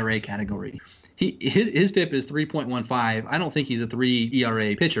in the ERA category. His FIP is 3.15. I don't think he's a 3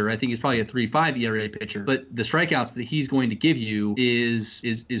 ERA pitcher. I think he's probably a 3.5 ERA pitcher. But the strikeouts that he's going to give you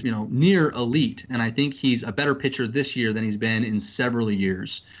is near elite. And I think he's a better pitcher this year than he's been in several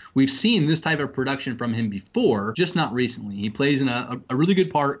years. We've seen this type of production from him before, just not recently. He plays in a really good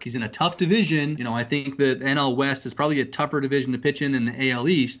park. He's in a tough division. I think the NL West is probably a tougher division to pitch in than the AL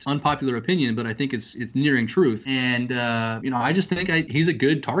East. Unpopular opinion, but I think it's nearing truth. And I just think he's a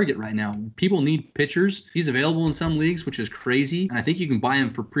good target right now. People need pitchers. He's available in some leagues, which is crazy. And I think you can buy him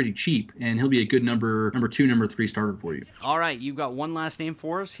for pretty cheap, and he'll be a good number 2, number 3 starter for you. All right, you've got one last name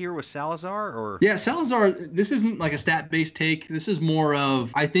for us here with Salazar, or? Yeah, Salazar. This isn't like a stat-based take. This is more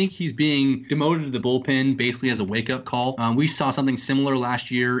of, I think he's being demoted to the bullpen basically as a wake-up call. We saw something similar last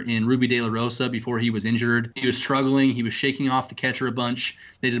year in Ruby De La Rosa before he was injured. He was struggling. He was shaking off the catcher a bunch.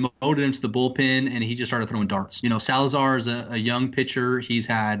 They demoted him to the bullpen, and he just started throwing darts. Salazar is a young pitcher. He's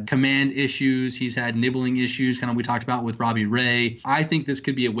had command issues. He's had nibbling issues, kind of we talked about with Robbie Ray. I think this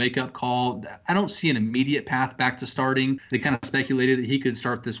could be a wake-up call. I don't see an immediate path back to starting. They kind of speculated that he could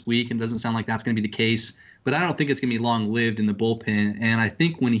start this week, and it doesn't sound like that's going to be the case. But I don't think it's going to be long-lived in the bullpen. And I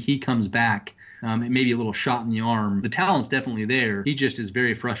think when he comes back, it may be a little shot in the arm. The talent's definitely there. He just is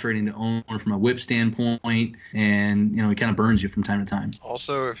very frustrating to own from a whip standpoint, and he kind of burns you from time to time.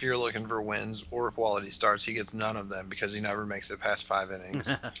 Also, if you're looking for wins or quality starts, he gets none of them because he never makes it past 5 innings.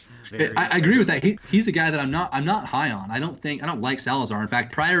 I agree with that. He's a guy that I'm not high on. I don't like Salazar. In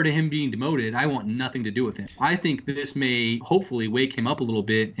fact, prior to him being demoted, I want nothing to do with him. I think this may hopefully wake him up a little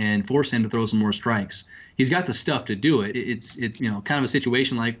bit and force him to throw some more strikes. He's got the stuff to do it. It's kind of a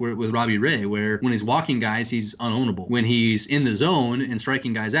situation like with Robbie Ray, where when he's walking guys, he's unownable. When he's in the zone and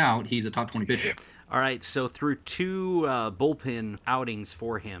striking guys out, he's a top 20 pitcher. All right, so through 2 bullpen outings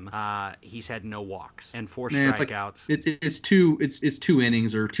for him, he's had no walks and 4 strikeouts. It's 2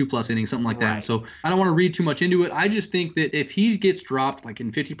 innings or 2+ innings, something like that. So I don't want to read too much into it. I just think that if he gets dropped like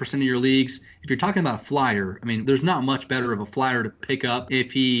in 50% of your leagues, if you're talking about a flyer, I mean, there's not much better of a flyer to pick up.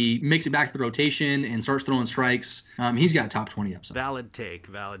 If he makes it back to the rotation and starts throwing strikes, he's got top 20 upside. Valid take.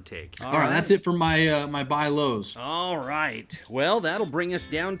 All right, that's it for my buy lows. All right. Well, that'll bring us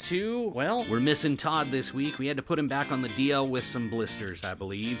down to, we're missing Todd this week. We had to put him back on the DL with some blisters, I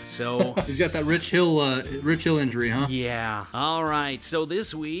believe. So he's got that Rich Hill injury, huh? Yeah. All right. So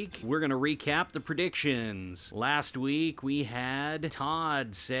this week we're going to recap the predictions. Last week we had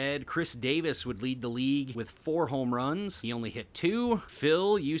Todd said Chris Davis would lead the league with 4 home runs. He only hit 2.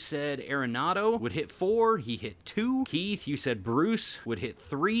 Phil, you said Arenado would hit 4. He hit 2. Keith, you said Bruce would hit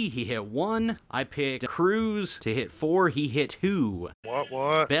 3. He hit 1. I picked Cruz to hit 4. He hit 2.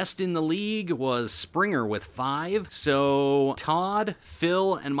 What? Best in the league was Springer with 5. So Todd,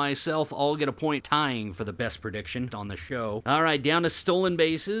 Phil, and myself all get a point tying for the best prediction on the show. All right, down to stolen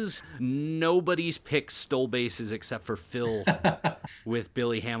bases. Nobody's picked stole bases except for Phil with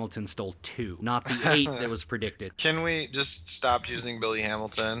Billy Hamilton stole 2, not the 8 that was predicted. Can we just stop using Billy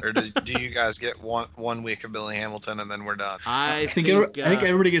Hamilton? Or do you guys get one week of Billy Hamilton and then we're done? I think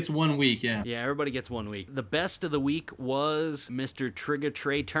everybody gets 1 week, yeah. Yeah, everybody gets 1 week. The best of the week was Mr. Trigger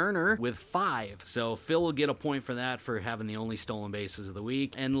Trey Turner with 5. So Phil will get a point for that for having the only stolen bases of the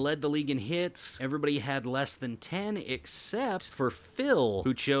week and led the league in hits. Everybody had less than 10 except for Phil,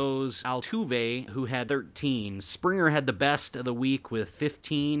 who chose Altuve, who had 13. Springer had the best of the week with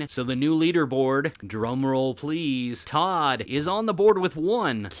 15. So the new leaderboard, drum roll please, Todd is on the board with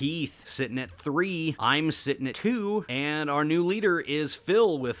 1. Keith sitting at 3. I'm sitting at 2. And our new leader is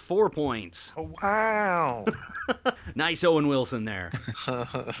Phil with 4 points. Oh, wow. Nice Owen Wilson there.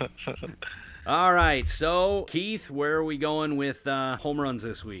 All right, so Keith, where are we going with home runs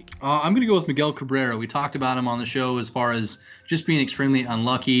this week? I'm going to go with Miguel Cabrera. We talked about him on the show as far as just being extremely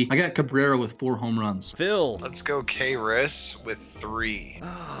unlucky. I got Cabrera with 4 home runs. Phil. Let's go K-Riss with 3.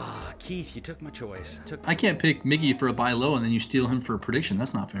 Keith, you took my choice. I can't pick Miggy for a buy low and then you steal him for a prediction.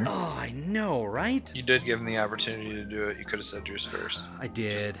 That's not fair. Oh, I know, right? You did give him the opportunity to do it. You could have said yours first. I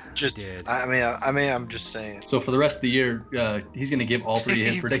did. I mean, I'm just saying. So for the rest of the year, he's going to give all 3 of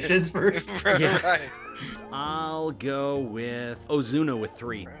his predictions first. Yeah. Right. I'll go with Ozuna with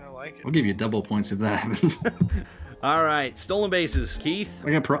 3. I like it. I'll give you double points if that happens. All right, stolen bases. Keith?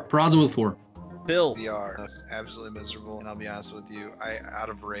 I got Peraza with 4. Phil? VR. That's absolutely miserable. And I'll be honest with you,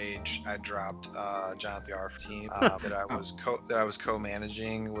 out of rage, I dropped Jonathan VR team that I was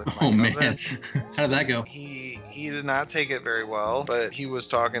co-managing with my cousin. Man. How did that go? He did not take it very well, but he was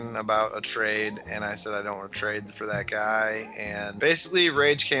talking about a trade, and I said I don't want to trade for that guy. And basically,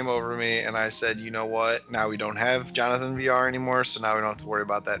 rage came over me, and I said, you know what? Now we don't have Jonathan VR anymore, so now we don't have to worry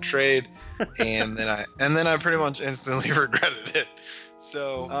about that trade. and then I pretty much instantly regretted it.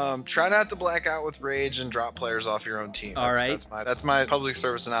 So try not to black out with rage and drop players off your own team. All right. That's my public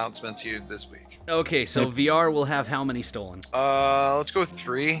service announcement to you this week. Okay, so VR will have how many stolen? Let's go with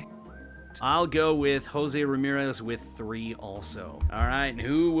 3. I'll go with Jose Ramirez with 3 also. All right, and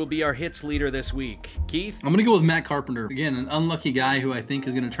who will be our hits leader this week? Keith? I'm going to go with Matt Carpenter. Again, an unlucky guy who I think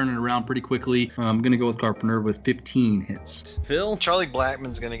is going to turn it around pretty quickly. I'm going to go with Carpenter with 15 hits. Phil? Charlie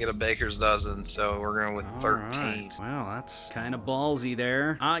Blackmon's going to get a baker's dozen, so we're going with 13. Right. Wow, that's kind of ballsy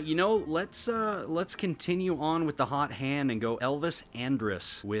there. Let's continue on with the hot hand and go Elvis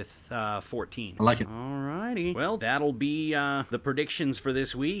Andrus with 14. I like it. All righty. Well, that'll be the predictions for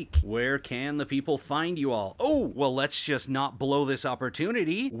this week. Where can the people find you all? Oh, well, let's just not blow this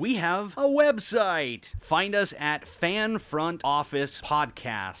opportunity. We have a website. Find us at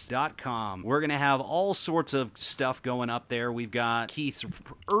fanfrontofficepodcast.com. We're going to have all sorts of stuff going up there. We've got Keith's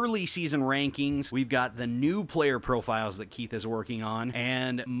early season rankings. We've got the new player profiles that Keith is working on.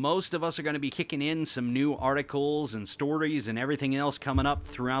 And most of us are going to be kicking in some new articles and stories and everything else coming up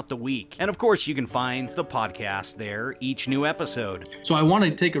throughout the week. And of course, you can find the podcast there, each new episode. So I want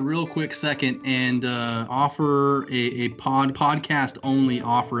to take a real quick second and offer a podcast only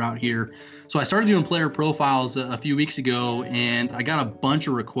offer out here. So I started doing player profiles a few weeks ago, and I got a bunch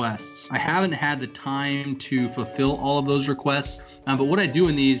of requests. I haven't had the time to fulfill all of those requests, but what I do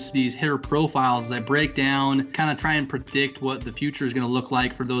in these hitter profiles is I break down, kind of try and predict what the future is going to look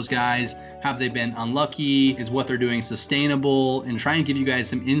like for those guys. Have they been unlucky? Is what they're doing sustainable? And try and give you guys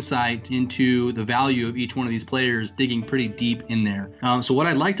some insight into the value of each one of these players, digging pretty deep in there. So what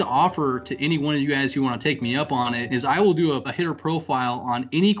I'd like to offer to any one of you guys who want to take me up on it is I will do a hitter profile on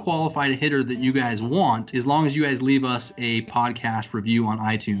any qualified hitter that you guys want, as long as you guys leave us a podcast review on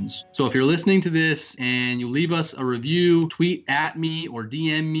iTunes. So if you're listening to this and you leave us a review, tweet at me or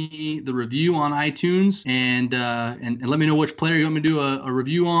DM me the review on iTunes and let me know which player you want me to do a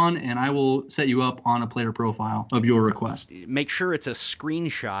review on, and I will set you up on a player profile of your request. Make sure it's a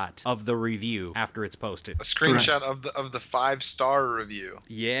screenshot of the review after it's posted. A screenshot of the 5-star review.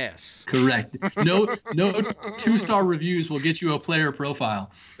 Yes. Correct. No 2-star reviews will get you a player profile.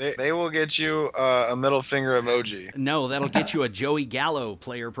 They will get get you a middle finger emoji. No, that'll get you a Joey Gallo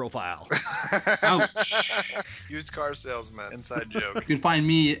player profile. Ouch. Used car salesman. Inside joke. You can find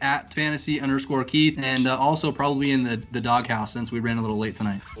me at fantasy_Keith, and also probably in the doghouse since we ran a little late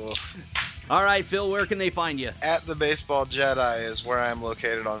tonight. Oof. All right, Phil, where can they find you? At the Baseball Jedi is where I'm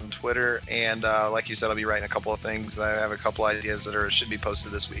located on Twitter, and like you said, I'll be writing a couple of things. I have a couple ideas that should be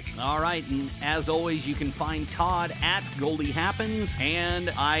posted this week. All right, and as always, you can find Todd at Goldie Happens, and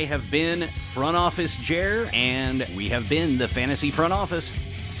I have been Front Office Jer, and we have been the Fantasy Front Office.